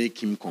not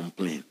make him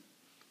complain.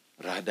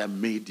 Rather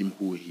made him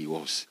who he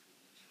was.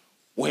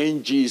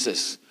 When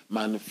Jesus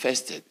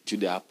manifested to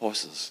the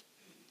apostles,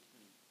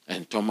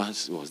 and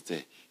Thomas was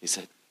there, he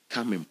said,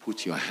 come and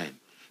put your hand.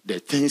 The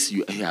things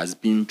he has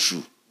been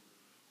through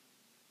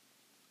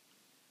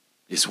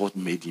is what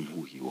made him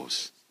who he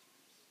was.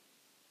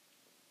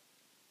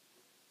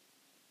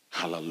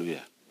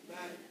 Hallelujah.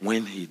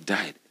 When he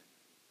died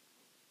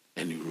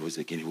and he rose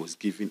again, he was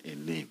given a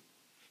name.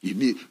 You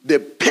need the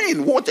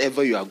pain,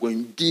 whatever you are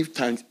going, give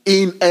thanks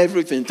in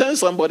everything. Tell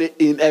somebody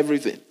in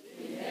everything.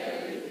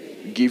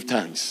 Give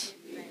thanks.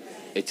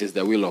 It is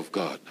the will of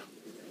God.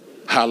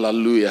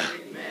 Hallelujah.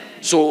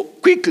 So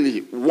quickly,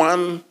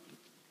 one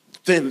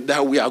thing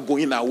that we are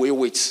going away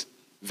with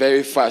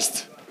very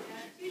fast.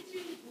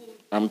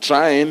 I'm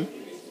trying.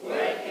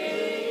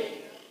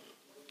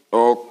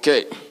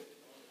 Okay.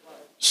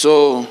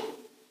 So,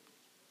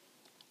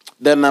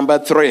 then number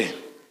 3.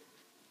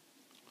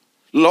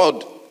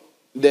 Lord,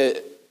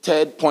 the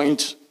third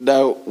point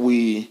that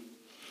we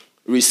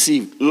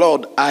received.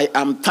 Lord, I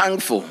am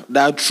thankful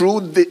that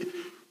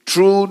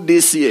throughout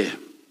this year,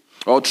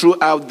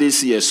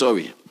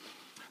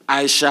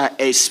 I shall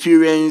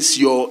experience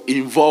your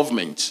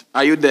involvement.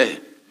 Are you there?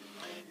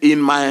 In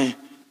my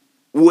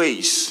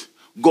ways.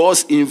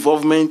 God's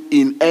involvement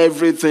in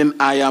everything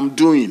I am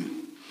doing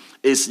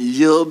is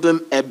yielding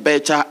a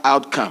better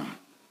outcome.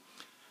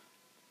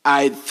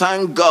 I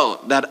thank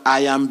God that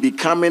I am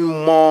becoming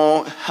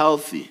more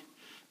healthy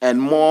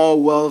and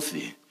more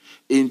wealthy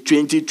in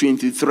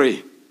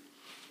 2023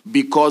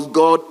 because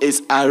God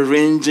is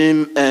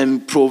arranging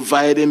and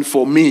providing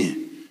for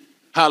me.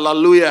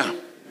 Hallelujah. Amen.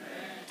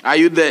 Are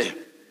you there?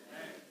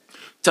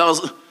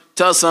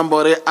 Tell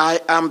somebody, I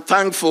am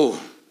thankful.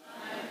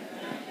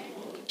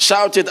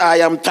 Shout it, I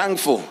am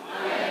thankful.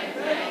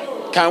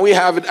 Can we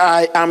have it?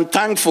 I am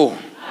thankful.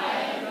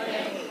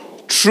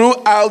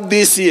 Throughout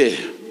this year,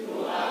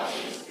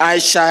 I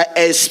shall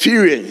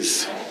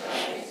experience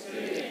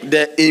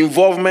the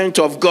involvement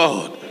of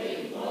God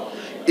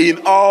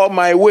in all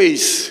my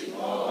ways.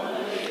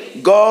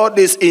 God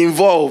is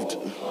involved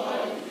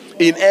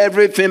in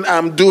everything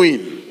I'm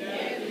doing.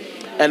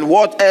 And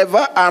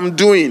whatever I'm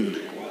doing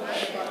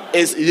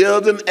is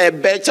yielding a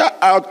better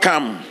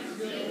outcome.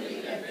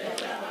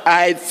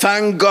 I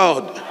thank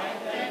God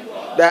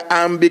that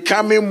I'm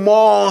becoming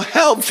more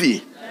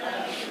healthy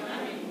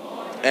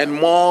and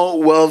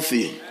more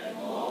wealthy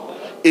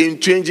in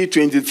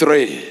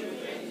 2023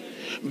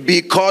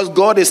 because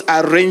God is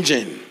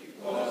arranging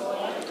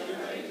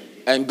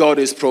and God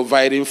is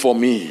providing for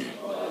me.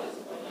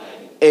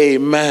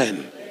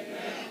 Amen.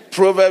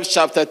 Proverbs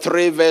chapter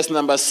 3 verse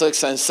number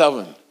 6 and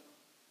 7.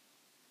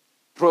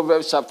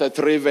 Proverbs chapter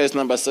 3 verse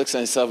number 6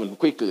 and 7.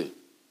 Quickly.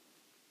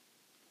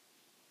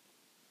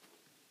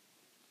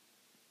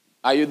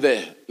 Are you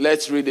there?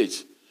 Let's read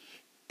it.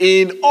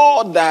 In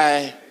all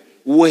thy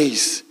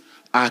ways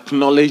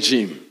acknowledge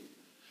him,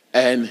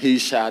 and he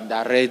shall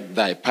direct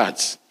thy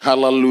paths.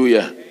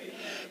 Hallelujah.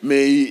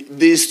 May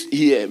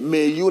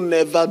you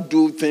never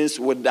do things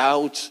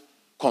without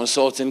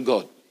consulting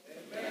God.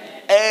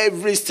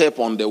 Every step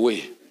on the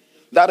way.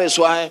 That is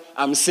why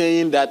I'm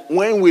saying that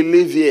when we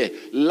live here,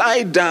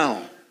 lie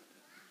down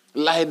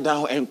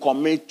and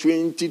commit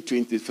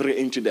 2023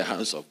 into the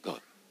hands of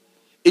God.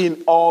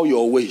 In all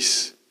your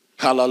ways.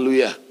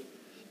 Hallelujah.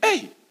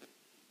 Hey,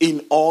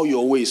 in all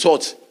your ways,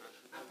 what?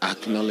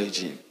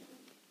 Acknowledge him.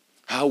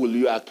 How will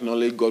you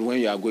acknowledge God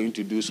when you are going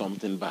to do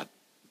something bad?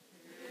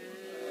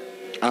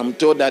 I'm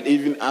told that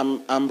even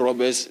armed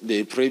robbers,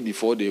 they pray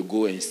before they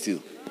go and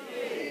steal.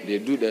 They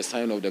do the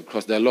sign of the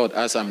cross. The Lord,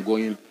 as I'm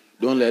going,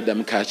 don't let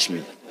them catch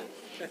me.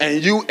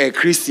 And you a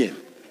Christian.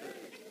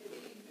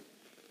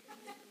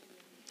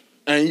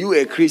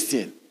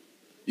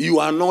 You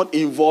are not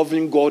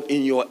involving God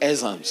in your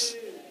exams.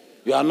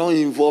 You are not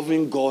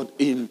involving God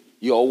in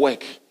your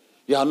work.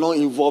 You are not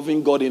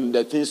involving God in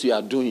the things you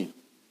are doing.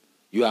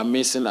 You are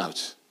missing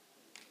out.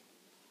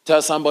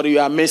 Tell somebody you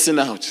are missing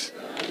out.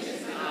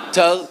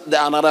 Tell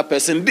another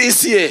person,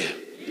 this year,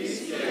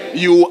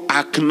 you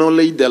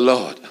acknowledge the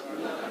Lord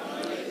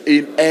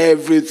In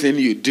everything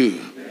you do.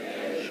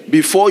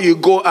 Before you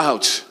go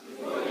out,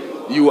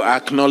 you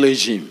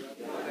acknowledge him.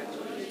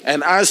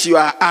 And as you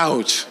are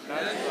out,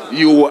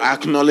 you will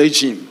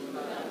acknowledge him.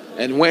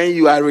 And when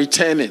you are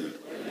returning,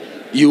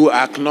 you will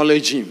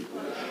acknowledge him.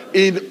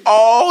 In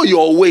all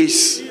your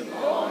ways,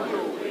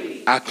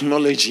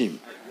 acknowledge him.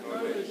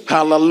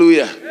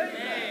 Hallelujah.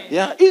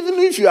 Yeah, even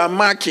if you are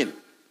marking,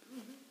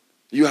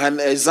 you are an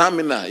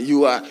examiner,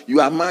 you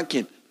are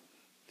marking.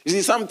 You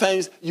see,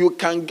 sometimes you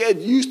can get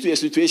used to a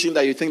situation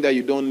that you think that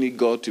you don't need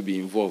God to be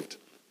involved.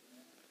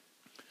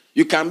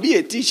 You can be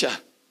a teacher,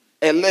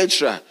 a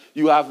lecturer.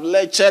 You have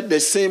lectured the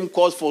same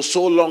course for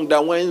so long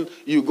that when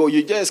you go,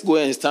 you just go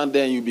and stand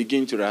there and you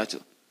begin to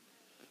rattle.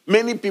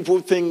 Many people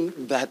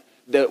think that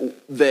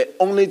the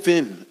only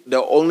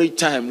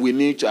time we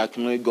need to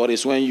acknowledge God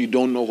is when you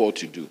don't know what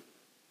to do.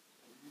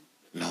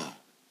 No.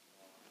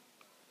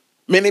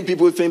 Many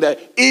people think that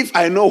if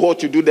I know what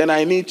to do, then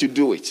I need to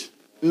do it.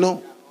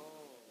 No.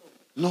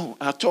 No,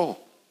 at all.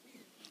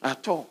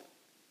 At all.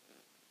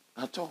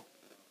 At all.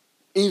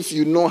 If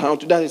you know how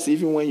to, that is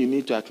even when you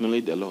need to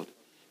acknowledge the Lord.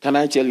 Can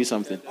I tell you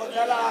something?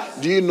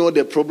 Do you know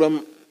the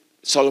problem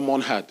Solomon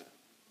had?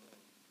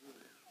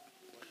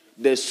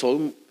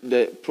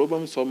 The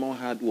problem Solomon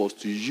had was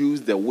to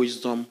use the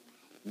wisdom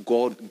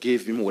God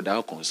gave him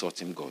without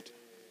consulting God.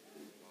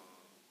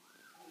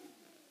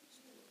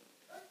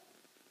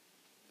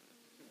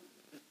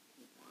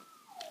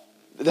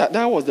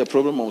 That was the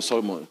problem of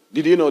Solomon.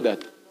 Did you know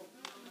that?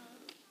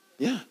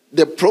 Yeah.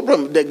 The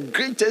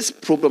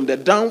greatest problem, the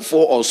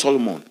downfall of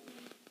Solomon.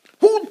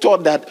 Who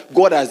thought that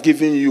God has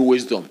given you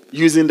wisdom?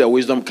 Using the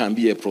wisdom can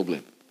be a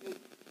problem.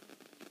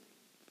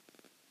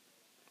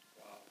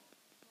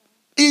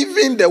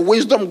 Even the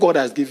wisdom God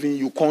has given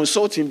you,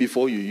 consult him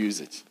before you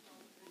use it.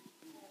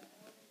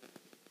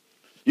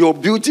 Your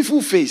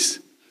beautiful face.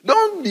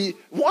 Don't be,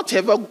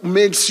 whatever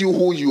makes you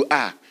who you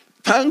are.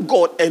 Thank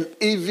God and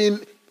even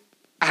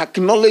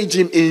acknowledge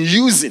him in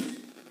using.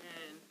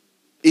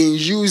 In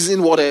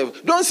using whatever.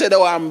 Don't say that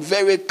I'm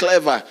very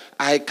clever.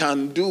 I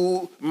can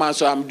do math,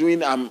 so I'm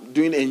doing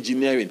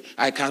engineering.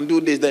 I can do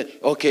this, then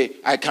okay,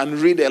 I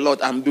can read a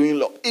lot, I'm doing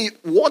law.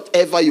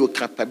 Whatever your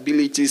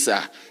capabilities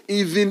are,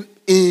 even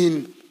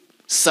in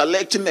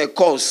selecting a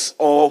course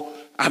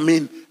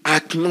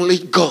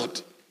acknowledge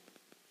God.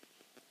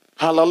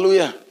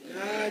 Hallelujah.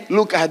 Yeah.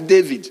 Look at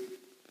David.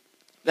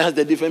 That's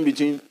the difference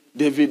between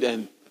David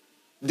and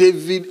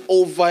David.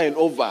 Over and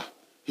over,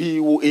 he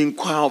will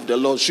inquire of the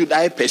Lord, should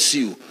I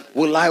pursue?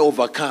 Will I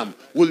overcome?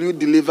 Will you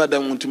deliver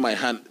them into my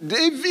hand?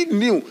 David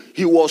knew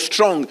he was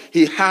strong.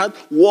 He had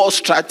war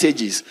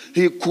strategies.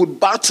 He could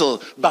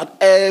battle, but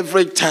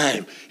every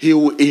time he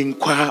will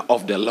inquire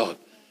of the Lord.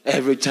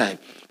 Every time.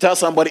 Tell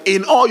somebody,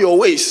 in all your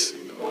ways,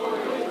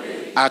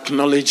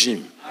 acknowledge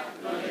him.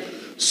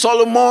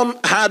 Solomon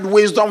had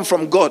wisdom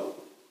from God.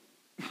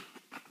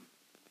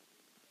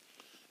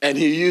 And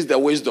he used the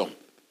wisdom.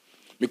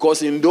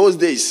 Because in those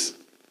days,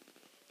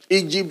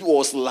 Egypt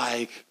was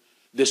like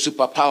the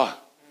superpower.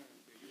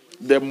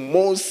 The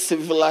most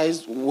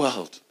civilized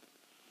world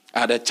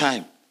at the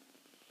time.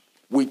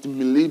 With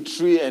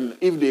military, and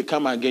if they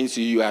come against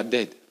you, you are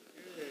dead.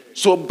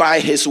 So by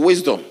his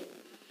wisdom,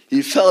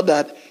 he felt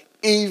that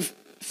if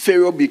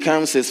Pharaoh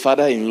becomes his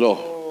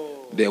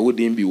father-in-law, there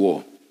wouldn't be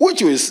war.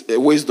 Which is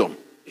wisdom.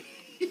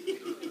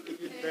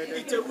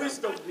 It's a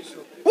wisdom,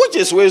 Bishop. Which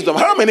is wisdom?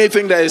 How many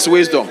think that is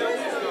wisdom?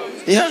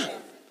 Yeah.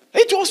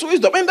 It was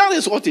wisdom. And that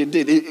is what he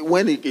did.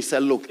 When he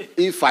said, look,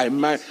 if I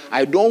marry,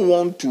 I don't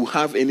want to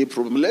have any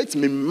problem. Let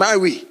me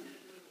marry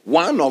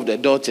one of the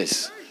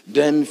daughters.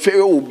 Then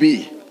Pharaoh will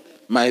be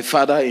my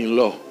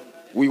father-in-law.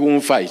 We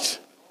won't fight.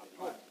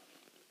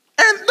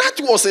 And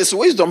that was his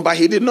wisdom, but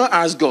he did not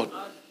ask God.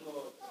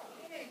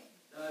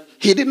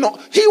 He did not.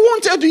 He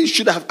wanted, he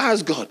should have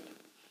asked God.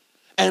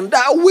 And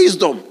that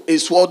wisdom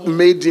is what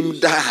made him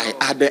die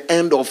at the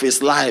end of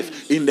his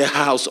life in the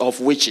house of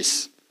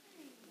witches.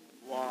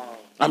 Wow.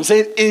 I'm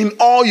saying, in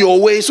all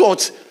your ways,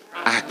 what?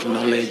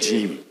 Acknowledge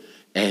him,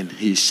 and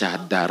he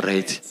shall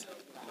direct.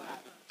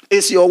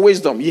 It's your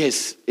wisdom,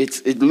 yes,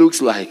 it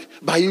looks like.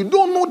 But you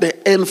don't know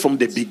the end from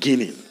the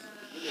beginning.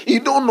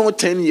 You don't know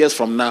 10 years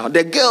from now.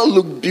 The girl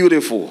looked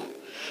beautiful.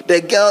 The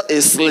girl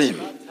is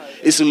slim.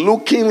 It's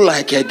looking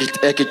like a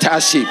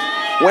guitar shape.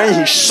 When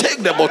he shake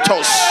the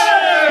buttocks,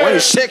 when he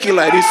shake it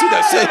like this, you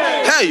say,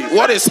 hey,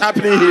 what is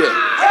happening here?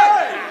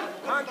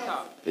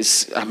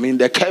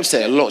 The curves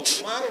are a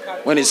lot.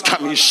 When it's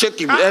coming,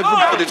 shaking,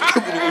 everybody's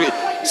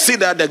see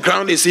that the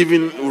ground is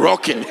even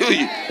rocking.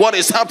 What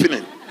is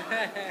happening?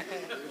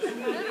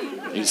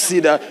 You see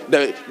that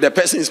the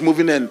person is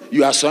moving and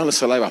you are swallowing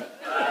saliva.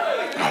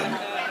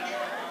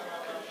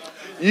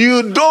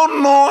 You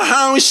don't know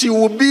how she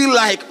will be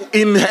like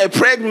in her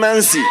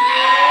pregnancy.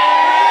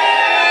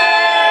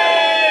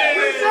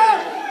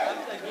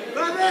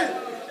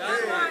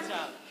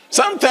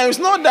 Sometimes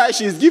not that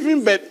she's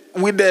giving birth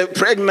with the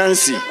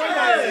pregnancy.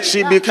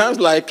 She becomes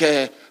like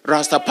a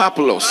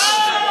Rastapapoulos.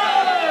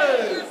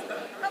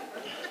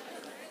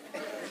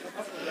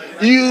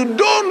 You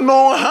don't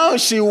know how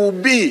she will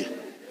be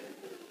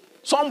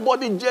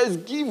Somebody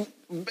just give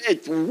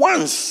birth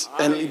once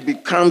and it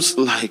becomes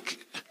like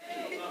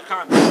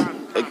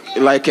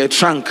a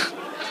trunk,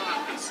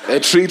 a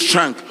tree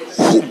trunk.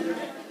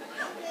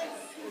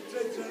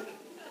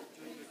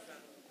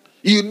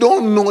 You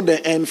don't know the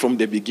end from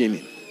the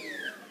beginning.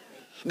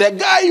 The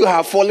guy you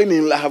have fallen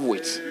in love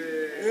with,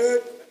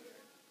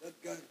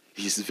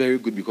 he's very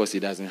good because he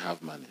doesn't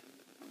have money.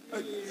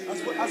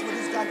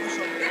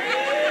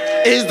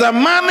 It's the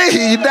money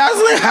he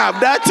doesn't have.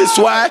 That is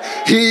why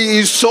he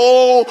is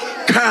so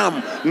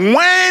calm.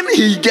 When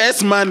he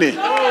gets money,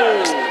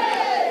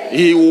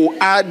 he will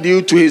add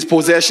you to his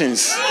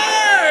possessions.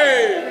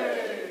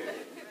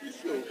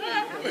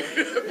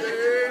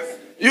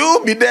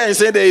 You'll be there and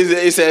say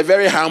that he's a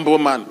very humble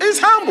man. He's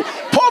humble.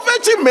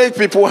 Poverty makes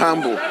people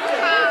humble.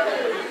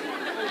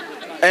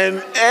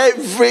 And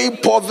every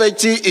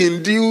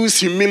poverty-induced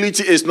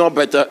humility is not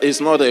better. It's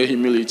not a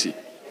humility.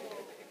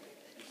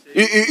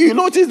 You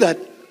notice that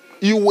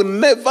you will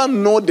never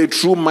know the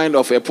true mind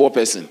of a poor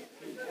person.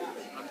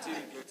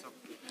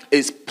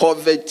 It's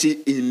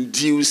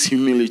poverty-induced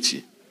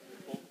humility.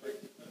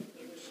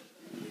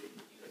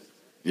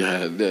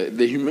 Yeah,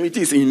 the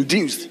humility is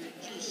induced.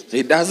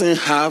 It doesn't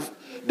have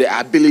the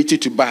ability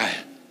to buy.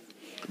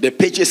 The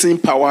purchasing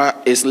power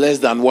is less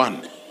than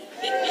 1.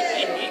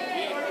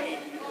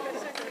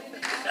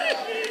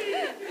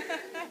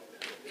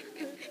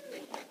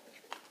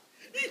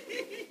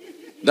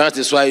 That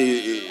is why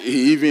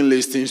he even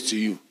listens to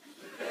you.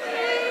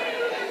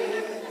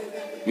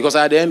 Because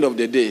at the end of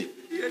the day,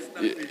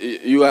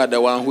 you are the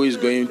one who is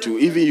going to,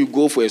 even you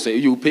go for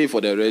you pay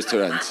for the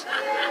restaurant.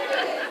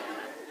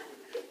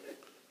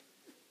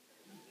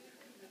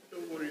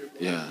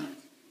 Yeah.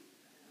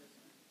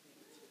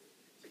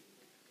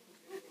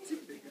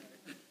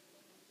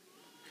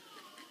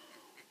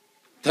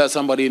 Tell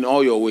somebody in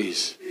all your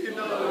ways.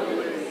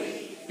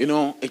 You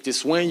know, it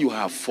is when you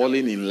have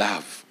fallen in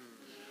love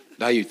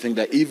that you think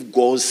that if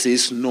God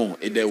says no,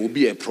 there will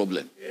be a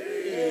problem.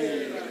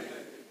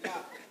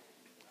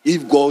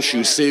 If God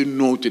should say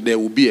no, there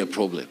will be a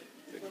problem.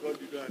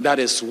 That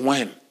is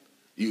when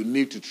you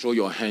need to throw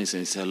your hands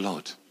and say,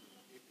 Lord,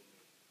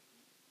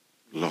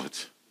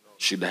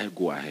 should I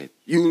go ahead?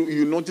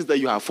 You notice that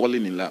you have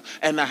fallen in love.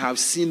 And I have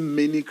seen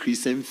many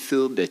Christians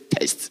fail the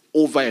test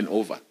over and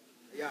over.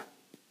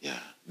 Yeah.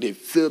 They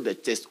fail the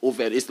test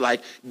over. It's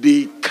like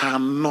they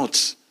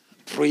cannot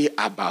pray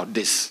about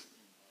this.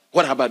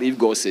 What about if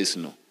God says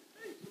no?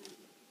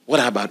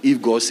 What about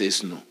if God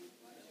says no?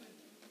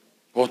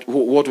 What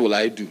will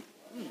I do?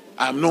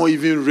 I'm not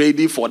even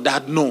ready for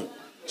that no.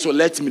 So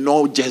let me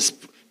not just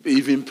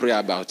even pray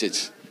about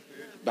it.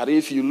 But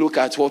if you look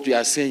at what we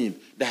are saying,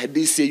 that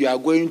they say you are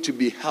going to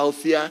be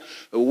healthier,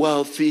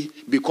 wealthy,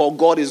 because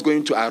God is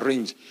going to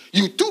arrange.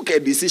 You took a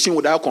decision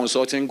without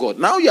consulting God.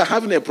 Now you are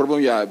having a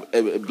problem, you are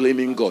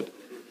blaming God.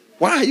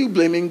 Why are you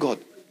blaming God?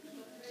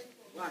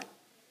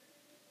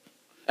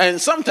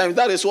 And sometimes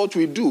that is what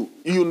we do.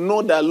 You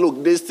know that,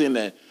 look, this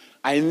thing,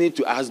 I need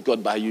to ask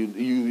God, but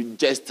you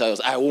just tell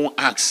us, I won't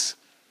ask,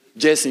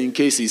 just in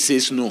case he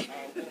says no.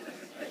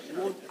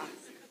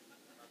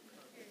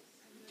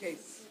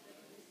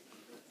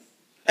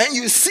 And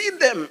you see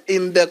them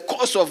in the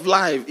course of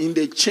life, in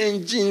the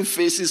changing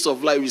phases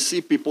of life, you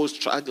see people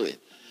struggling.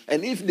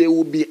 And if they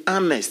will be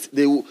honest,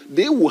 they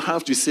will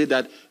have to say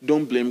that,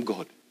 don't blame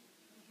God.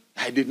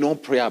 I did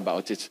not pray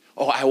about it.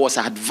 Or I was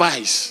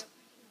advised.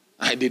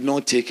 I did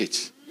not take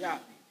it. Yeah.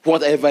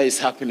 Whatever is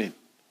happening,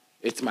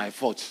 it's my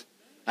fault.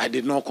 I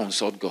did not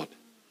consult God.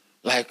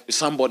 Like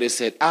somebody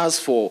said, as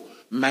for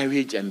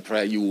marriage and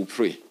prayer, you will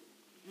pray.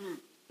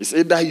 It's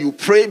either you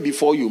pray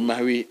before you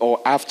marry or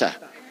after.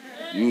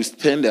 You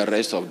spend the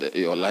rest of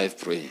your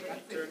life praying.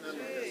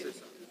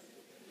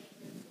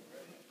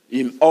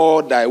 In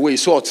all thy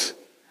ways, what?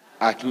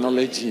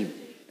 Acknowledge him,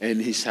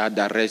 and he shall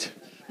direct.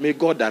 May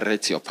God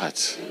direct your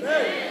path.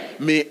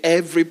 May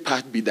every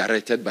path be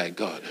directed by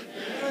God.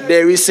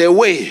 There is a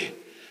way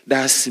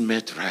that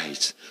seemeth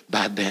right,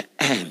 but the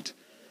end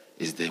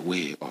is the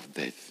way of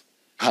death.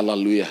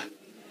 Hallelujah.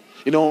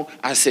 You know,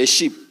 as a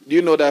sheep, do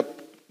you know that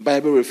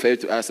Bible refers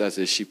to us as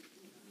a sheep?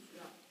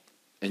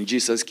 And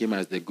Jesus came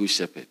as the good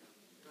shepherd.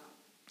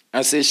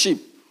 As a sheep,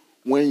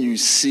 when you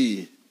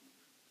see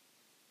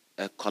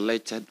a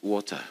collected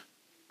water,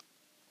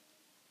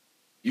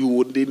 you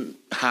wouldn't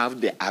have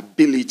the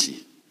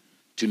ability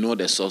to know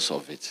the source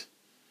of it.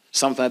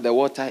 Sometimes the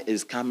water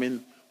is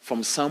coming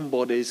from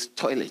somebody's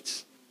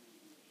toilet.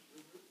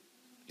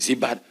 You see,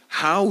 but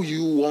how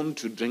you want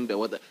to drink the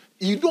water,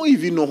 you don't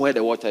even know where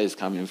the water is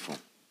coming from.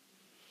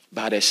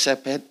 But a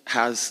shepherd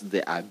has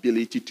the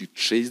ability to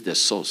trace the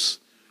source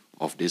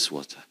of this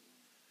water.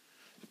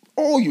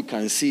 All you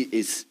can see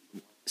is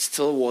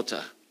still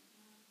water.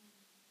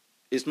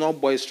 It's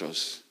not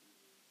boisterous.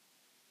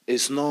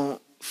 It's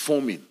not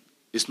foaming.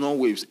 It's not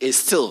waves. It's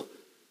still.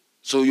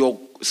 So your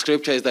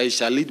scripture is that it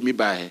shall lead me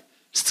by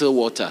still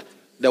water.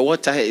 The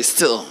water is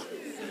still.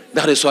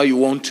 That is why you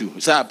want to.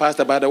 Say,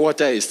 Pastor, but the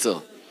water is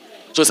still.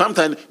 So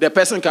sometimes the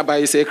person can buy,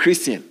 is a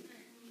Christian.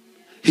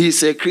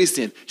 He's a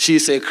Christian.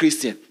 She's a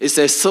Christian. It's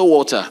a still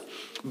water.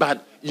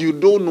 but you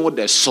don't know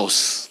the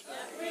source.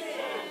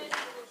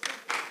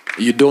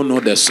 You don't know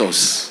the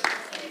source.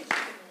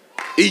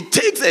 It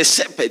takes a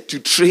shepherd to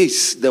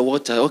trace the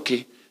water.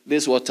 Okay,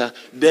 this water.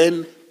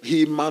 Then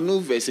he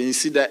maneuvers and you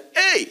see that,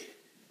 hey,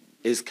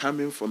 it's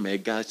coming from a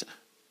gutter.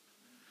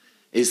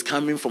 It's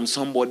coming from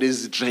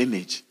somebody's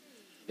drainage.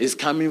 It's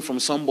coming from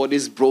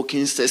somebody's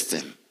broken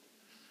system.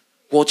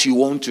 What you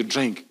want to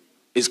drink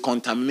is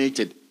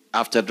contaminated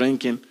after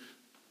drinking.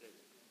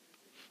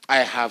 I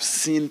have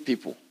seen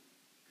people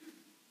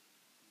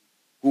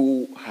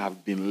who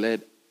have been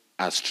led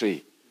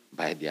astray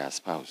by their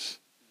spouse.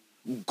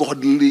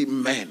 Godly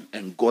men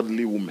and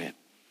godly women.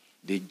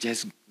 They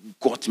just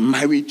got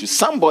married to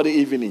somebody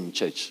even in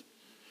church.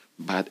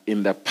 But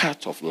in the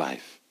path of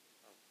life,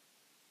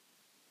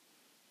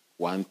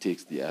 one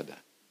takes the other.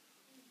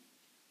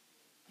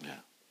 Yeah.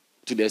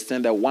 To the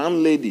extent that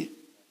one lady,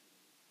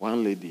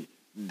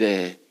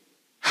 the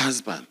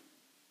husband,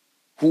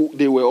 who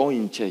they were all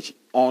in church,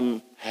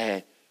 on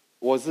her,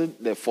 was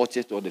it the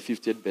 40th or the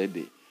 50th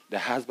birthday, the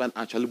husband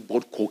actually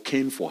bought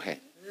cocaine for her.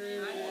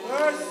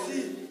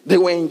 They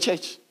were in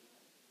church.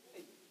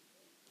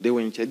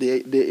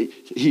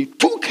 He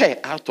took her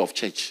out of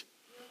church.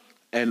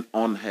 And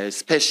on her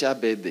special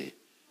birthday,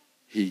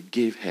 he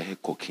gave her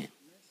cocaine.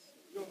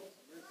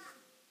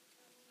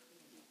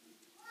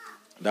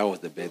 That was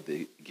the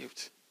birthday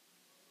gift.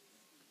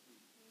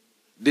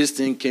 This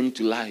thing came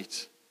to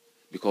light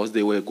because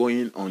they were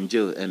going on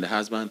jail and the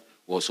husband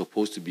was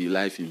supposed to be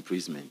life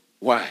imprisonment.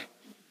 Why?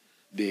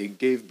 They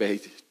gave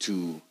birth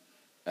to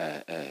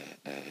a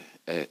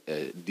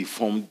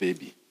deformed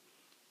baby.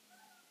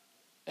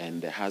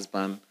 And the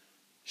husband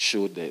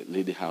showed the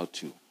lady how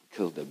to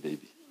kill the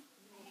baby.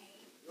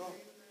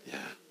 Yeah.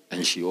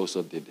 And she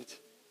also did it.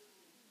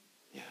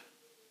 Yeah.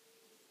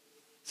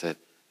 Said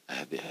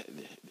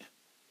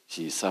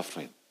she is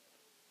suffering,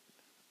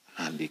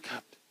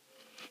 handicapped.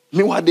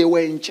 Meanwhile, they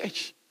were in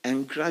church,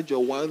 and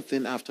gradually, one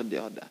thing after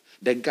the other,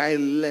 the guy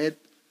led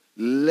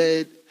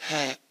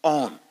her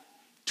on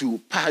to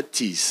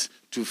parties,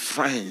 to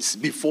friends.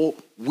 Before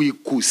we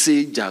could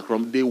say Jack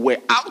Rom, they were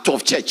out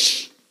of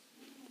church.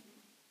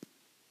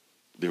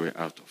 They were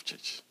out of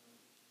church.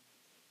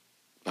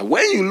 But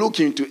when you look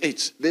into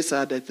it, these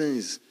are the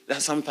things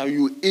that sometimes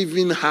you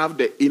even have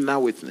the inner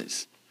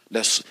witness,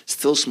 the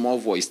still small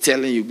voice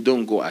telling you,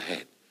 don't go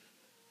ahead.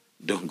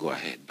 Don't go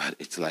ahead. But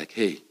it's like,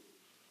 hey,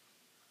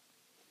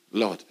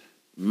 Lord,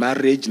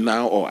 marriage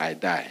now or I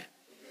die.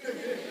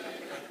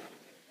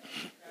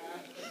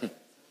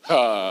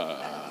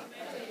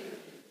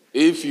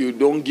 If you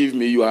don't give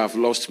me, you have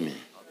lost me.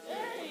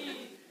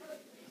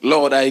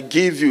 Lord, I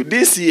give you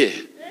this year.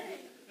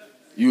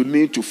 You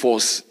need to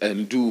force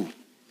and do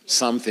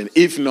something.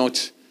 If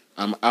not,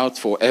 I'm out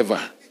forever.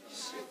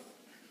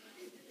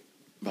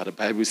 But the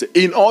Bible says,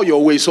 in all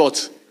your ways,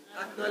 what?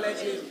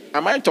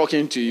 Am I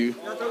talking to you?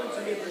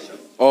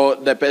 Or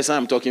the person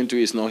I'm talking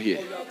to is not here?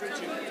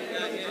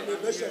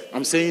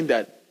 I'm saying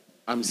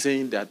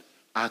that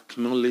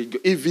acknowledge,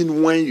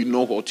 even when you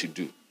know what to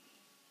do.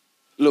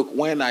 Look,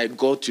 when I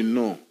got to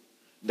know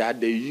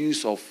that the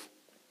use of,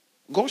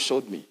 God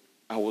showed me.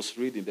 I was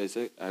reading, they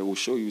said, I will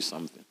show you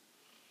something.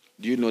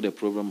 Do you know the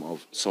problem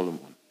of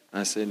Solomon?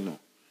 I said, no.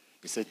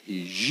 He said, he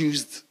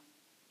used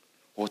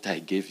what I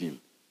gave him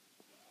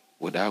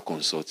without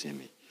consulting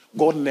me.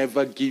 God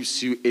never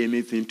gives you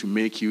anything to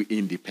make you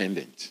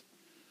independent.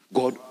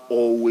 God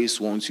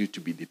always wants you to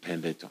be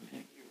dependent on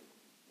him.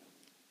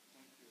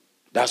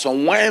 That's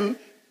when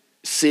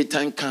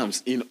Satan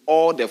comes in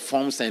all the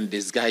forms and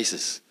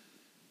disguises.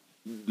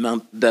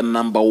 The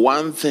number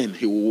one thing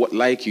he would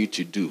like you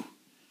to do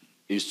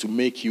is to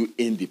make you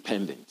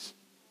independent.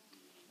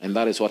 And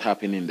that is what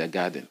happened in the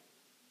garden.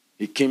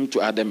 He came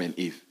to Adam and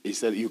Eve. He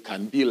said, you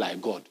can be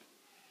like God.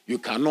 You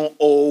cannot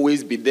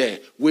always be there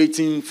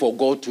waiting for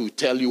God to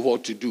tell you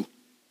what to do.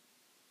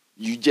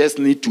 You just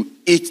need to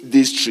eat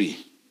this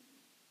tree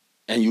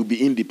and you'll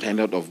be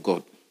independent of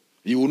God.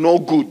 You will know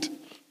good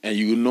and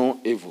you will know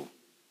evil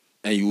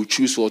and you will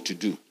choose what to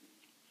do.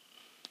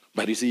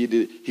 But you see,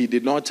 he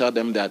did not tell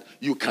them that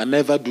you can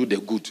never do the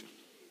good.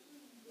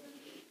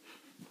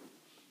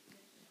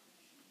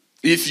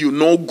 If you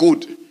know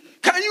good,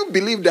 can you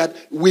believe that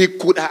we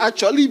could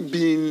actually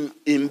be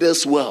in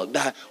this world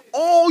that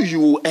all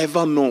you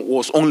ever know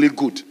was only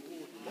good?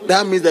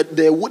 That means that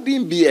there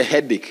wouldn't be a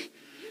headache.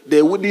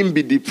 There wouldn't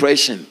be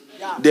depression.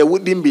 There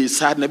wouldn't be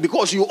sadness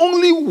because you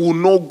only will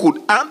know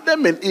good.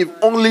 Adam and Eve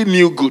only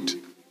knew good.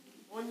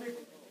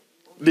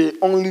 They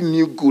only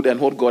knew good and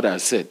what God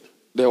has said.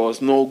 There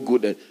was no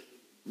good.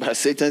 But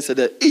Satan said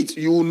that eat,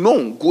 you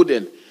know good.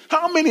 And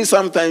how many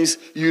sometimes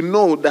you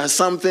know that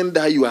something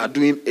that you are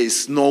doing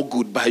is not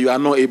good, but you are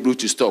not able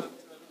to stop?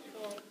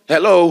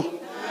 Hello?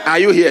 Are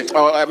you here?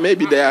 Or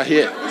maybe they are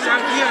here.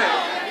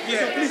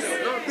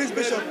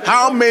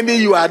 How many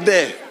you are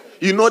there?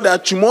 You know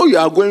that tomorrow you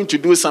are going to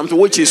do something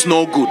which is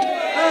not good.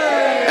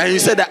 And you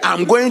said that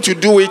I'm going to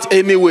do it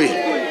anyway.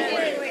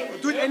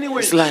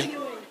 It's like,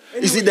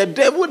 you see, the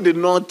devil did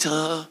not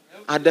tell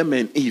Adam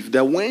and Eve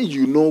that when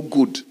you know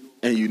good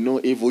and you know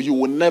evil, you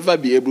will never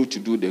be able to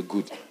do the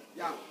good.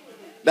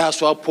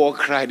 That's why Paul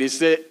cried. He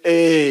said,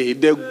 hey,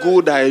 the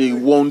good I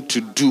want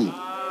to do,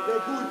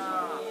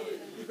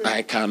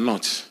 I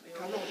cannot.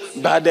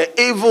 But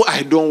the evil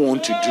I don't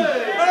want to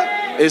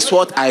do is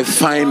what I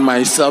find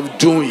myself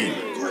doing.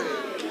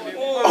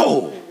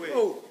 Oh.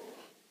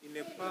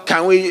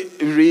 Can we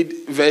read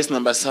verse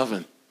number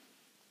 7?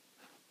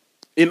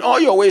 In all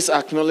your ways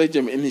acknowledge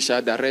him, and he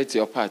shall direct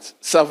your path.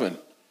 7.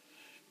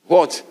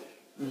 What?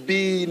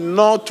 Be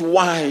not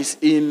wise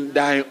in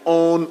thy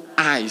own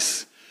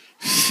eyes.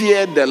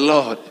 Fear the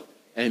Lord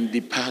and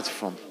depart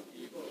from.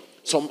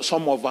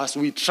 Some of us,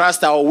 we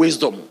trust our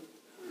wisdom.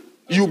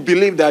 You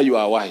believe that you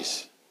are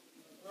wise.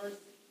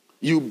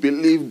 You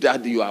believe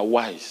that you are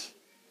wise.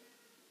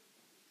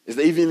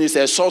 It's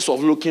a source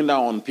of looking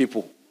down on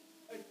people.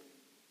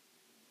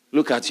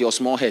 Look at your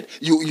small head.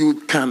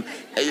 You can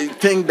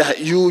think that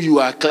you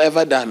are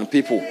clever than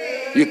people.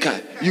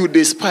 You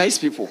despise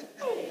people.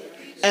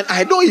 And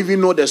I don't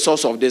even know the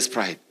source of this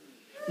pride.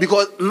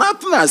 Because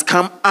nothing has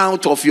come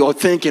out of your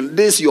thinking.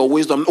 This is your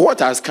wisdom. What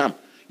has come?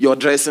 Your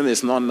dressing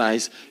is not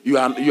nice. You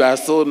are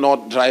still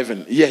not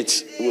driving.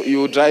 Yet, you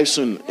will drive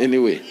soon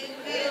anyway.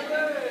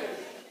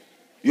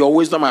 Your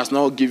wisdom has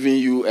not given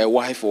you a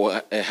wife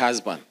or a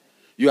husband.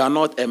 You are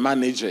not a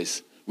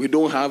manageress. We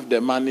don't have the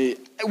money.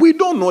 We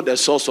don't know the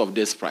source of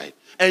this pride.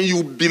 And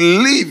you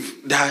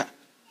believe that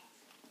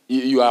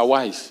you are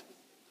wise.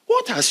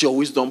 What has your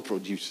wisdom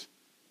produced?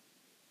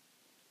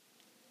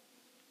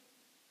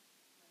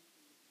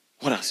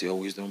 What has your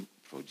wisdom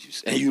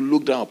produced? And you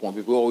look down upon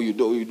people. Oh, you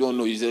don't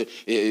know. You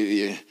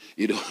say,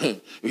 you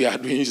don't. We are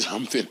doing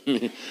something.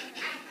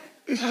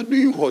 We are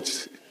doing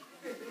what?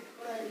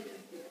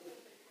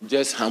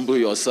 Just humble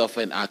yourself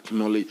and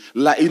acknowledge.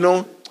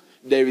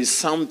 There is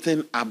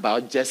something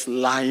about just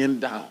lying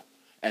down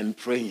and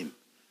praying.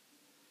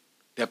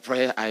 The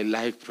prayer I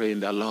like praying,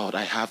 the Lord,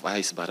 I have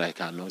eyes but I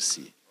cannot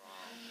see.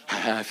 I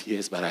have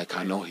ears but I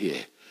cannot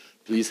hear.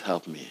 Please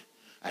help me.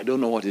 I don't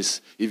know what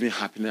is even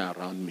happening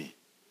around me.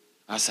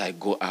 As I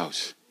go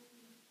out,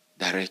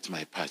 direct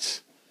my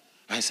path.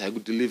 As I go,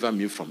 deliver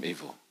me from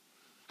evil.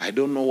 I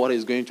don't know what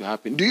is going to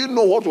happen. Do you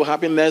know what will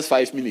happen next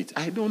 5 minutes?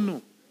 I don't know.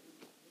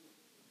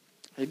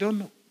 I don't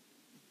know.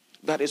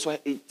 That is why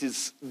it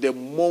is the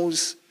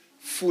most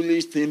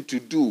foolish thing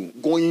to do,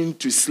 going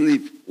to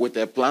sleep with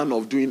a plan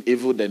of doing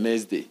evil the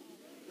next day,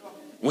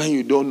 when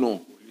you don't know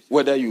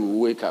whether you will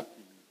wake up.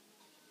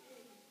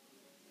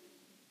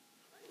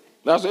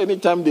 That's why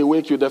anytime they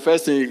wake you, the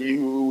first thing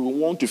you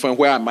want to find,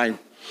 where am I?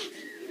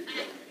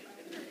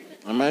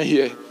 Am I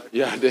here?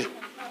 Yeah,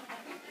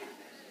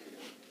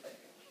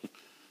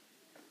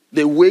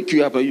 they wake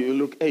you up and you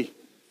look, hey,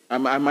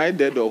 am I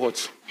dead or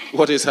what?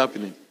 What is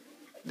happening?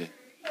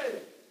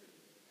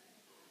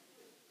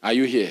 Are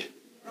you here?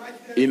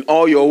 In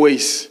all your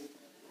ways,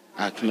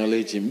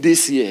 acknowledge him.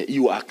 This year,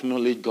 you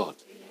acknowledge God.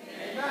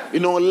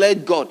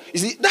 Let God. You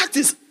see,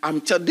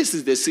 this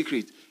is the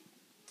secret.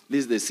 This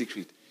is the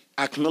secret.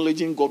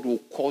 Acknowledging God will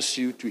cause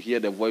you to hear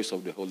the voice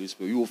of the Holy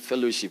Spirit. You will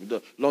fellowship.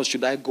 Lord,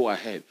 should I go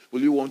ahead?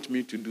 Will you want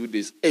me to do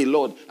this? Hey,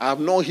 Lord,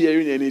 I'm not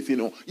hearing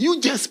anything.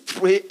 You just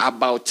pray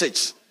about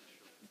it.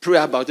 Pray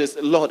about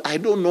it. Lord, I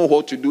don't know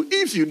what to do.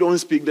 If you don't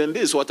speak, then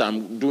this is what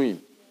I'm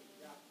doing.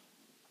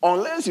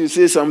 Unless you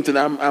say something,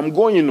 I'm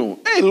going,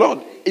 Hey, Lord,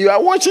 you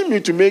are watching me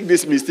to make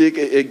this mistake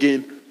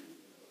again.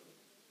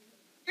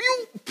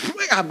 You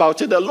pray about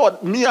it. The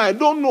Lord, me, I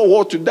don't know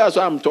what to do. That's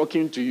why I'm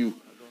talking to you.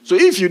 So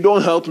if you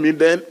don't help me,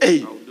 then,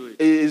 hey,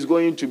 it's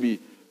going to be,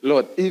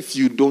 Lord, if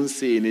you don't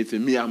say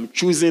anything, me, I'm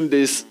choosing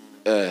this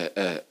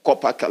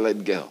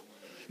copper-colored girl,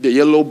 the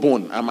yellow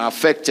bone. I'm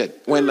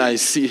affected when I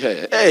see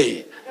her.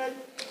 Hey,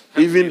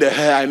 even the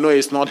hair, I know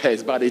it's not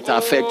hers, but it's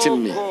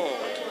affecting me.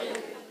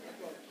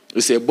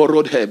 It's a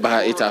borrowed hair,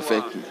 but it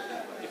affects me.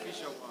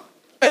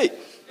 Hey,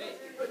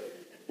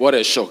 what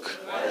a shock.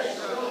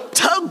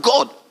 Tell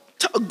God,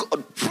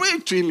 pray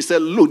to him. Say,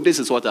 look, this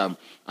is what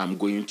I'm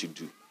going to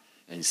do.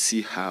 And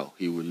see how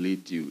he will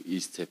lead you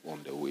each step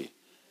on the way.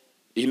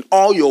 In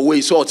all your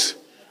ways, what?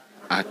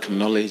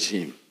 Acknowledge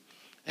him,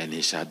 and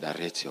he shall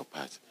direct your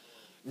path.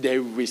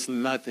 There is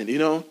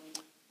nothing.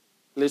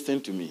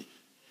 Listen to me.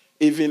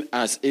 Even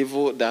as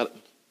evil that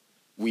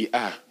we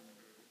are,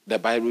 the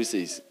Bible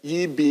says,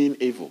 ye being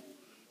evil,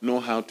 know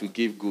how to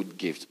give good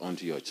gifts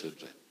unto your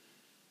children.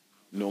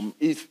 No,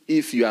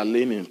 if you are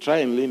leaning, try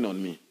and lean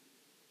on me.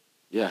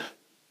 Yeah.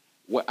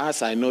 Well,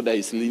 as I know that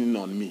he's leaning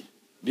on me.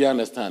 Do you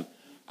understand?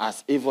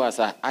 As evil as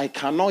I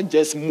cannot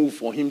just move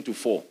for him to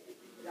fall.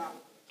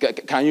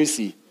 Can you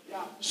see?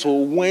 So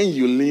when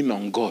you lean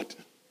on God,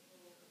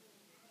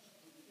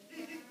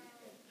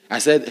 I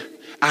said,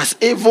 as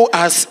evil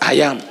as I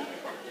am,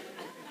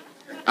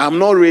 I'm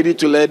not ready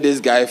to let this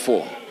guy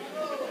fall.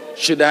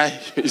 Should I?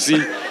 You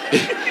see,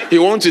 he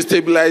wants to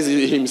stabilize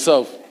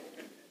himself.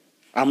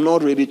 I'm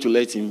not ready to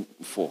let him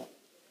fall.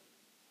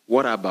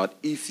 What about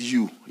if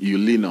you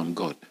lean on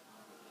God?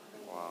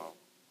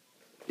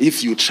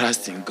 If you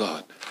trust in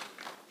God.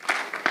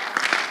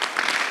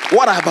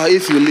 What about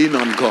if you lean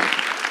on God?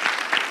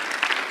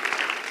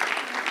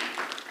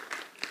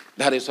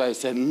 That is why I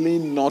said,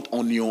 lean not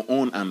on your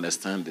own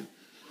understanding.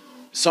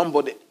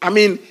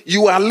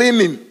 You are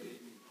leaning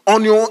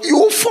on you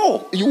will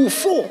fall. You will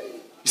fall.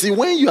 See,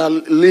 when you are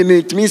leaning,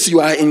 it means you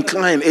are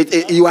inclined.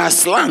 You are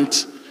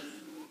slant.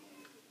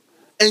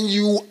 And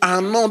you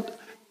are not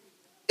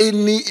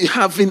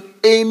having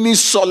any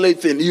solid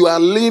thing. You are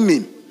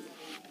leaning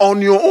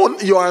on your own.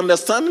 Your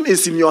understanding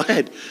is in your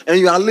head. And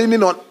you are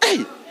leaning on,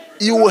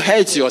 you will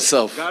hurt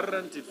yourself.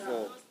 Guaranteed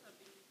for.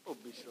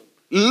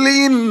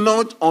 Lean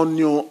not on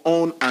your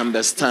own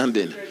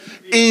understanding.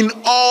 In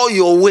all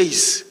your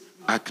ways,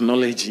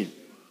 acknowledge him.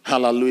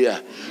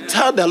 Hallelujah.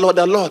 Tell the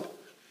Lord,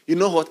 you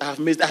know what I've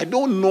missed? I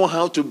don't know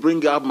how to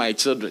bring up my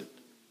children.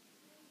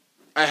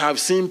 I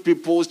have seen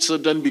people's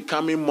children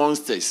becoming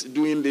monsters,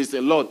 doing this.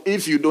 Lord,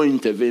 if you don't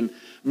intervene,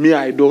 me,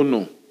 I don't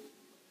know.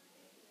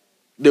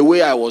 The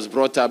way I was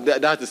brought up,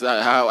 that is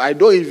how I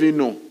don't even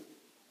know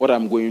what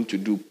I'm going to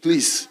do.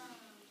 Please,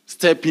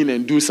 step in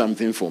and do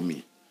something for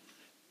me.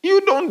 You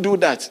don't do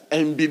that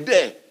and be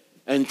there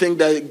and think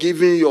that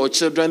giving your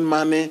children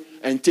money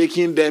and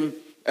taking them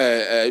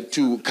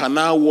to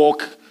Canal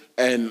Walk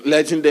and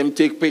letting them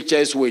take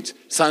pictures with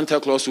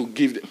Santa Claus will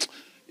give them,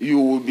 you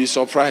will be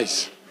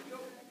surprised.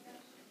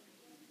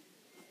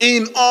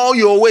 In all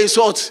your ways,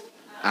 what?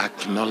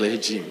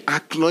 Acknowledge him.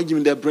 Acknowledge him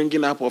in the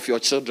bringing up of your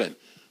children.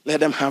 Let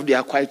them have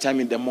their quiet time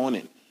in the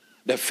morning.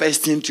 The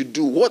first thing to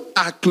do, what?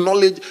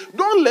 Acknowledge.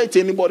 Don't let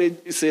anybody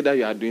say that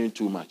you are doing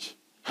too much.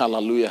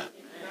 Hallelujah.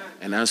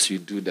 And as you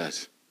do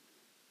that,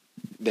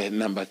 then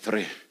number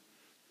 3,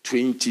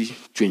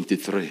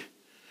 2023,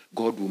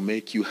 God will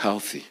make you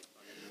healthy,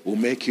 will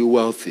make you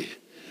wealthy,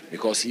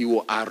 because he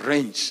will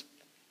arrange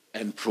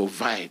and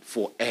provide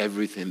for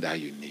everything that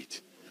you need.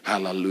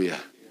 Hallelujah.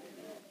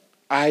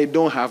 I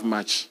don't have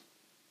much,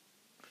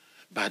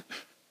 but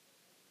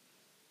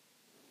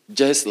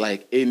just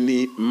like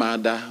any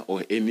mother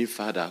or any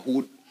father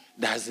who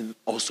doesn't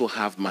also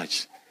have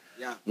much,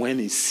 when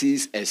he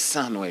sees a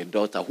son or a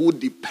daughter who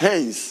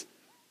depends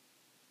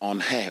on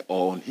her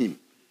or on him,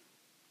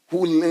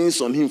 who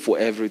leans on him for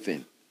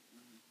everything,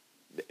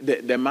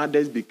 the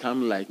mothers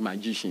become like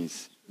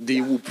magicians. They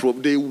will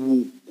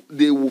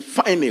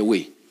find a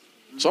way.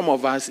 Some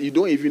of us, you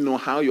don't even know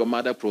how your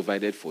mother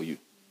provided for you.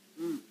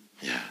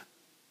 Yeah.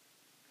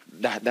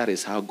 That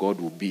is how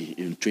God will be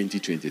in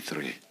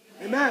 2023.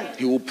 Amen.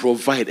 He will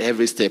provide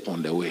every step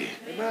on the way.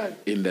 Amen.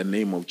 In the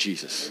name of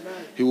Jesus.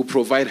 Amen. He will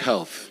provide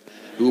health.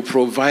 He will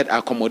provide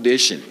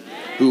accommodation.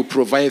 He will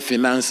provide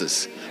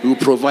finances. He will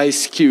provide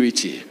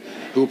security.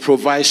 He will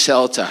provide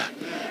shelter.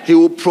 He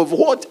will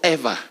provide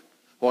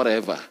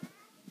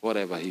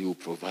whatever he will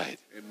provide.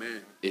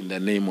 Amen. In the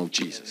name of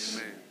Jesus.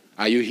 Amen.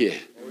 Are you here?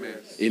 Amen.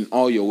 In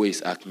all your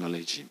ways,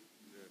 acknowledge him.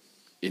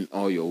 In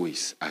all your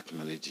ways,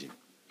 acknowledge him.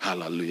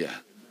 Hallelujah.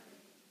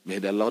 May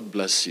the Lord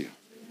bless you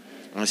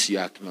as you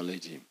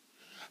acknowledge him.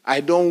 I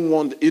don't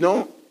want,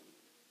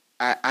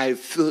 I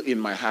feel in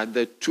my heart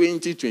that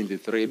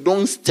 2023,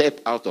 don't step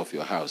out of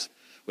your house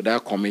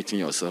without committing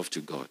yourself to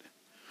God.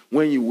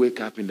 When you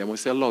wake up in the morning,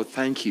 say, Lord,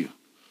 thank you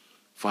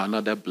for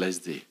another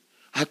blessed day.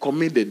 I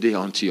commit the day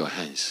unto your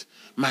hands.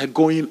 My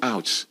going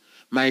out,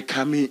 my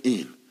coming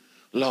in.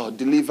 Lord,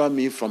 deliver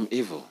me from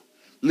evil.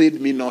 Lead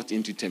me not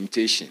into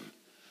temptation.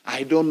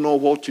 I don't know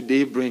what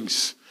today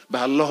brings,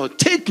 but Lord,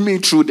 take me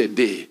through the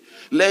day.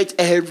 Let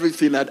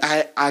everything that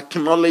I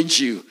acknowledge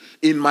you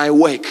in my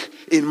work,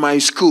 in my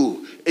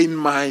school, in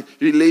my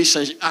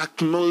relationship,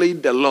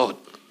 acknowledge the Lord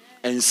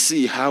and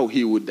see how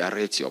he will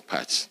direct your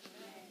paths.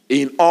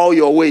 In all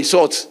your ways,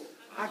 what?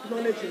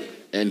 Acknowledge him.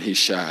 And he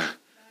shall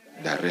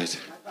direct.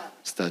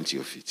 Stand to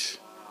your feet.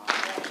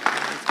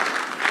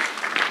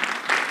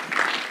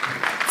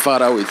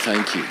 Father, we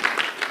thank you.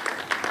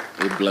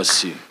 We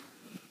bless you.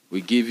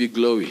 We give you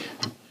glory.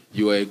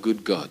 You are a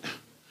good God.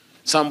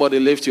 Somebody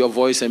lift your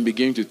voice and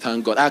begin to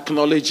thank God.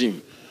 Acknowledge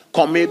him.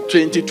 Commit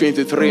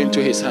 2023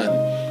 into his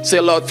hand. Say,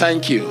 Lord,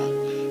 thank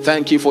you.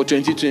 Thank you for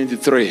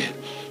 2023.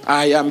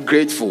 I am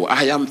grateful.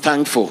 I am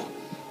thankful.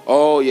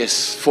 Oh,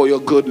 yes, for your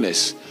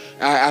goodness.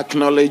 I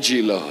acknowledge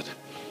you, Lord.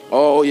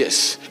 Oh,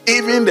 yes.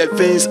 Even the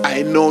things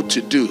I know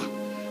to do.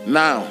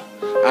 Now,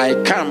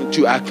 I come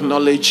to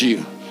acknowledge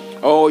you.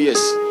 Oh, yes.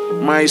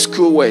 My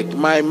schoolwork,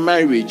 my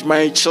marriage,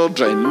 my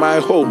children, my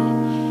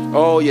home.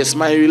 Oh, yes,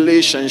 my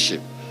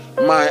relationship,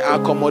 my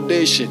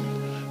accommodation,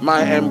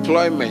 my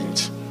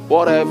employment.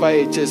 Whatever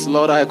it is,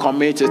 Lord, I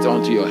commit it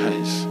unto your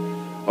hands.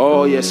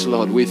 Oh, yes,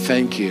 Lord, we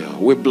thank you.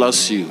 We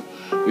bless you.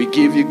 We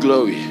give you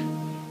glory.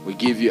 We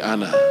give you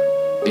honor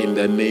in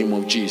the name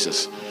of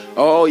Jesus.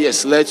 Oh,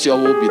 yes, let your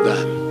will be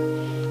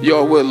done.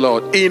 Your will,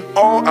 Lord. In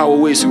all our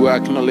ways, we will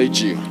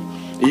acknowledge you.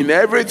 In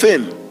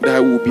everything that I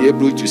will be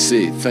able to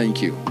say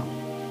thank you.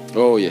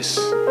 Oh, yes.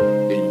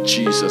 In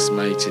Jesus'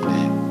 mighty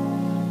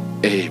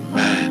name.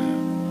 Amen.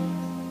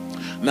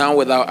 Now,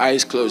 with our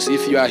eyes closed,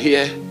 if you are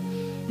here,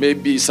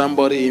 maybe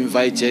somebody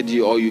invited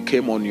you or you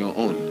came on your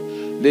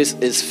own. This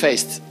is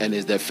first, and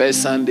it's the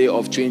first Sunday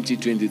of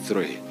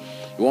 2023.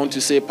 You want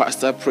to say,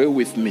 Pastor, pray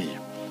with me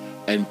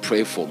and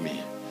pray for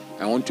me.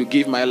 I want to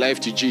give my life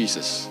to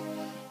Jesus.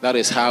 That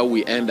is how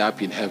we end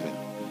up in heaven.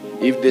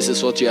 If this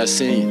is what you are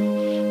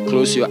saying,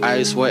 close your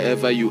eyes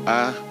wherever you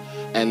are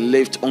and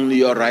lift only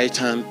your right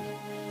hand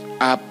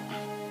up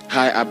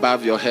high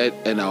above your head,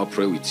 and I'll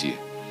pray with you.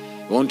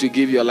 You want to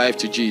give your life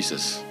to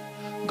Jesus?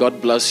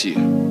 God bless you.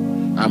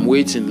 I'm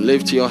waiting.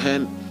 Lift your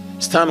hand.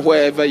 Stand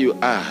wherever you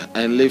are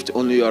and lift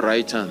only your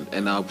right hand,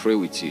 and I'll pray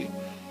with you.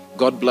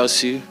 God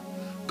bless you.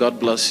 God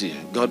bless you.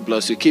 God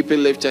bless you. Keep it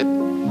lifted.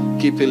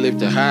 Keep it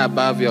lifted high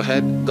above your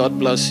head. God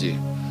bless you.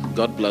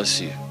 God bless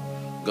you.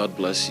 God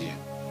bless you.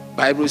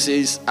 Bible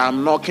says,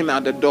 I'm knocking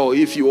at the door.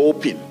 If you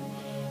open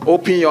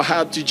your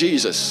heart to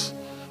Jesus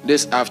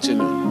this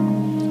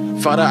afternoon.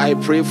 Father, I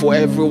pray for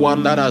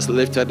everyone that has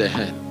lifted their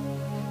hand.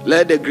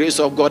 Let the grace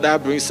of God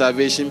that brings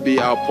salvation be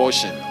our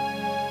portion.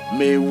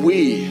 May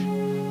we,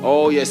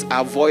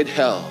 avoid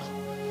hell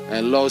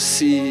and, Lord,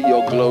 see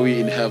your glory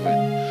in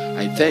heaven.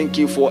 I thank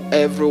you for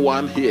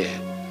everyone here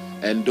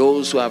and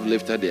those who have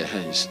lifted their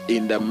hands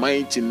in the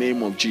mighty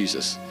name of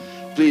Jesus.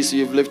 Please,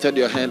 you've lifted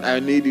your hand. I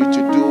need you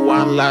to do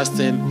one last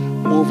thing.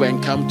 Move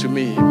and come to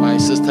me, my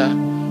sister.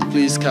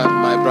 Please come,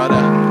 my brother.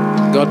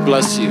 God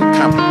bless you.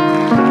 Come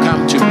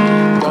to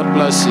me. God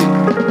bless you.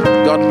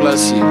 God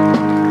bless you.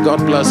 God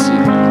bless you.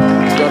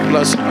 God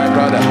bless you, my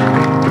brother.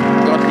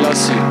 God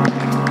bless you.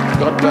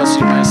 God bless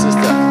you, my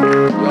sister.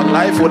 Your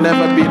life will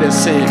never be the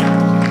same.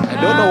 I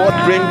don't know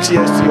what brings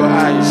tears to your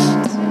eyes,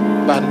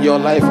 but your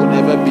life will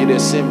never be the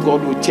same.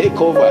 God will take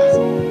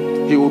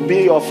over. He will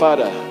be your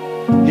Father.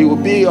 He will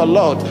be your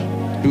Lord.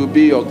 He will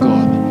be your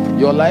God.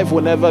 Your life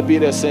will never be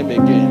the same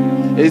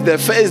again. It's the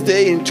first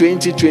day in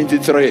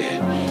 2023.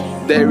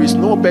 There is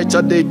no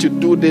better day to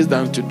do this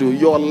than to do.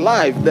 Your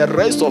life, the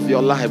rest of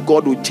your life,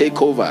 God will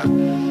take over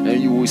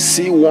and you will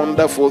see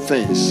wonderful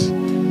things.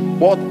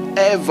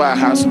 Whatever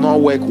has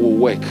not worked will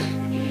work.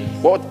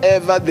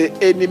 Whatever the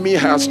enemy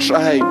has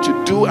tried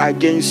to do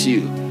against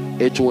you,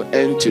 it will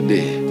end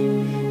today.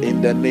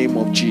 In the name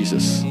of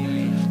Jesus.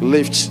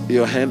 Lift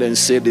your hand and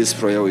say this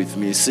prayer with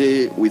me.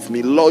 Say with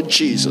me, Lord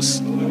Jesus,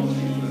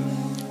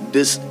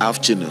 this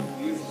afternoon,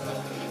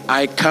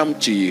 I come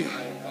to you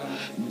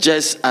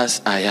just as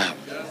I am.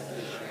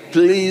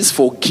 Please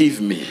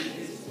forgive me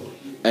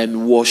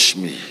and wash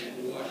me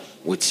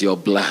with your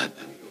blood.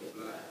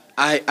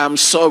 I am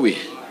sorry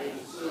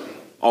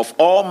of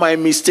all my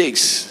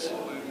mistakes.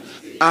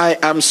 I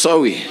am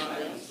sorry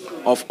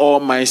of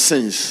all my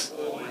sins.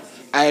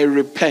 I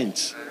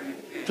repent.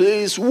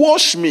 Please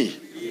wash me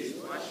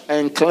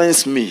and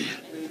cleanse me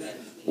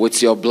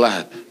with your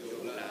blood.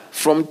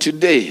 From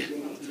today,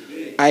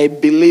 I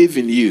believe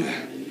in you.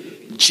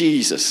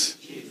 Jesus,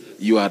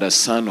 you are the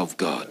Son of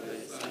God.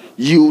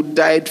 You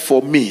died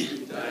for me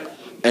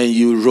and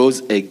you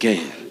rose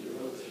again.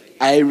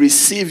 I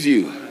receive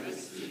you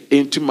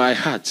into my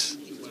heart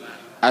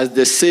as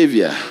the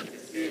Savior,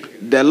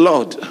 the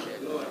Lord,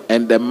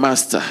 and the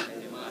Master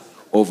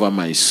over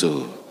my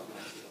soul.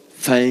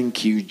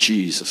 Thank you,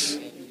 Jesus,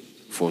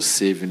 for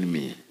saving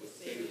me.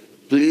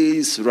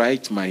 Please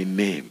write my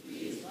name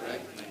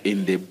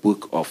in the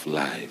book of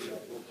life.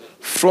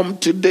 From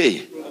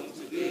today,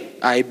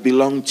 I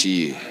belong to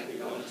you.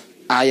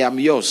 I am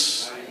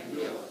yours.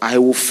 I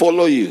will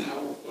follow you,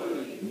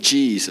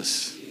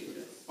 Jesus,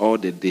 all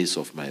the days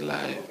of my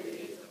life.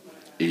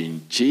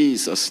 In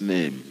Jesus'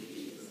 name,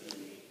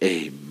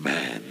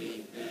 amen.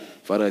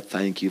 Father,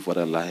 thank you for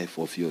the life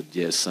of your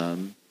dear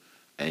son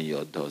and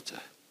your daughter.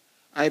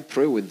 I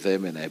pray with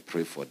them and I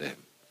pray for them,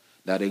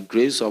 that the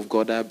grace of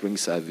God that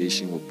brings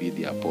salvation will be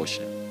their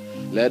portion.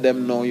 Let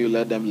them know you,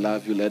 let them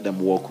love you, let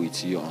them walk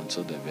with you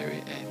until the very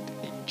end.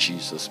 In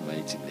Jesus'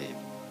 mighty name,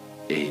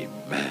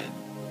 amen.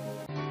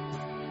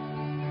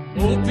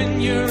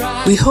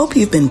 We hope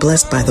you've been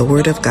blessed by the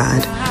Word of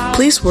God.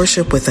 Please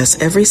worship with us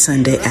every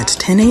Sunday at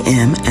 10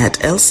 a.m. at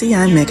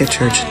LCI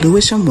Megachurch,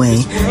 Lewisham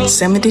Way,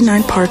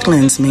 79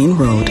 Parklands Main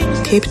Road,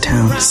 Cape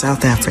Town,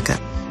 South Africa.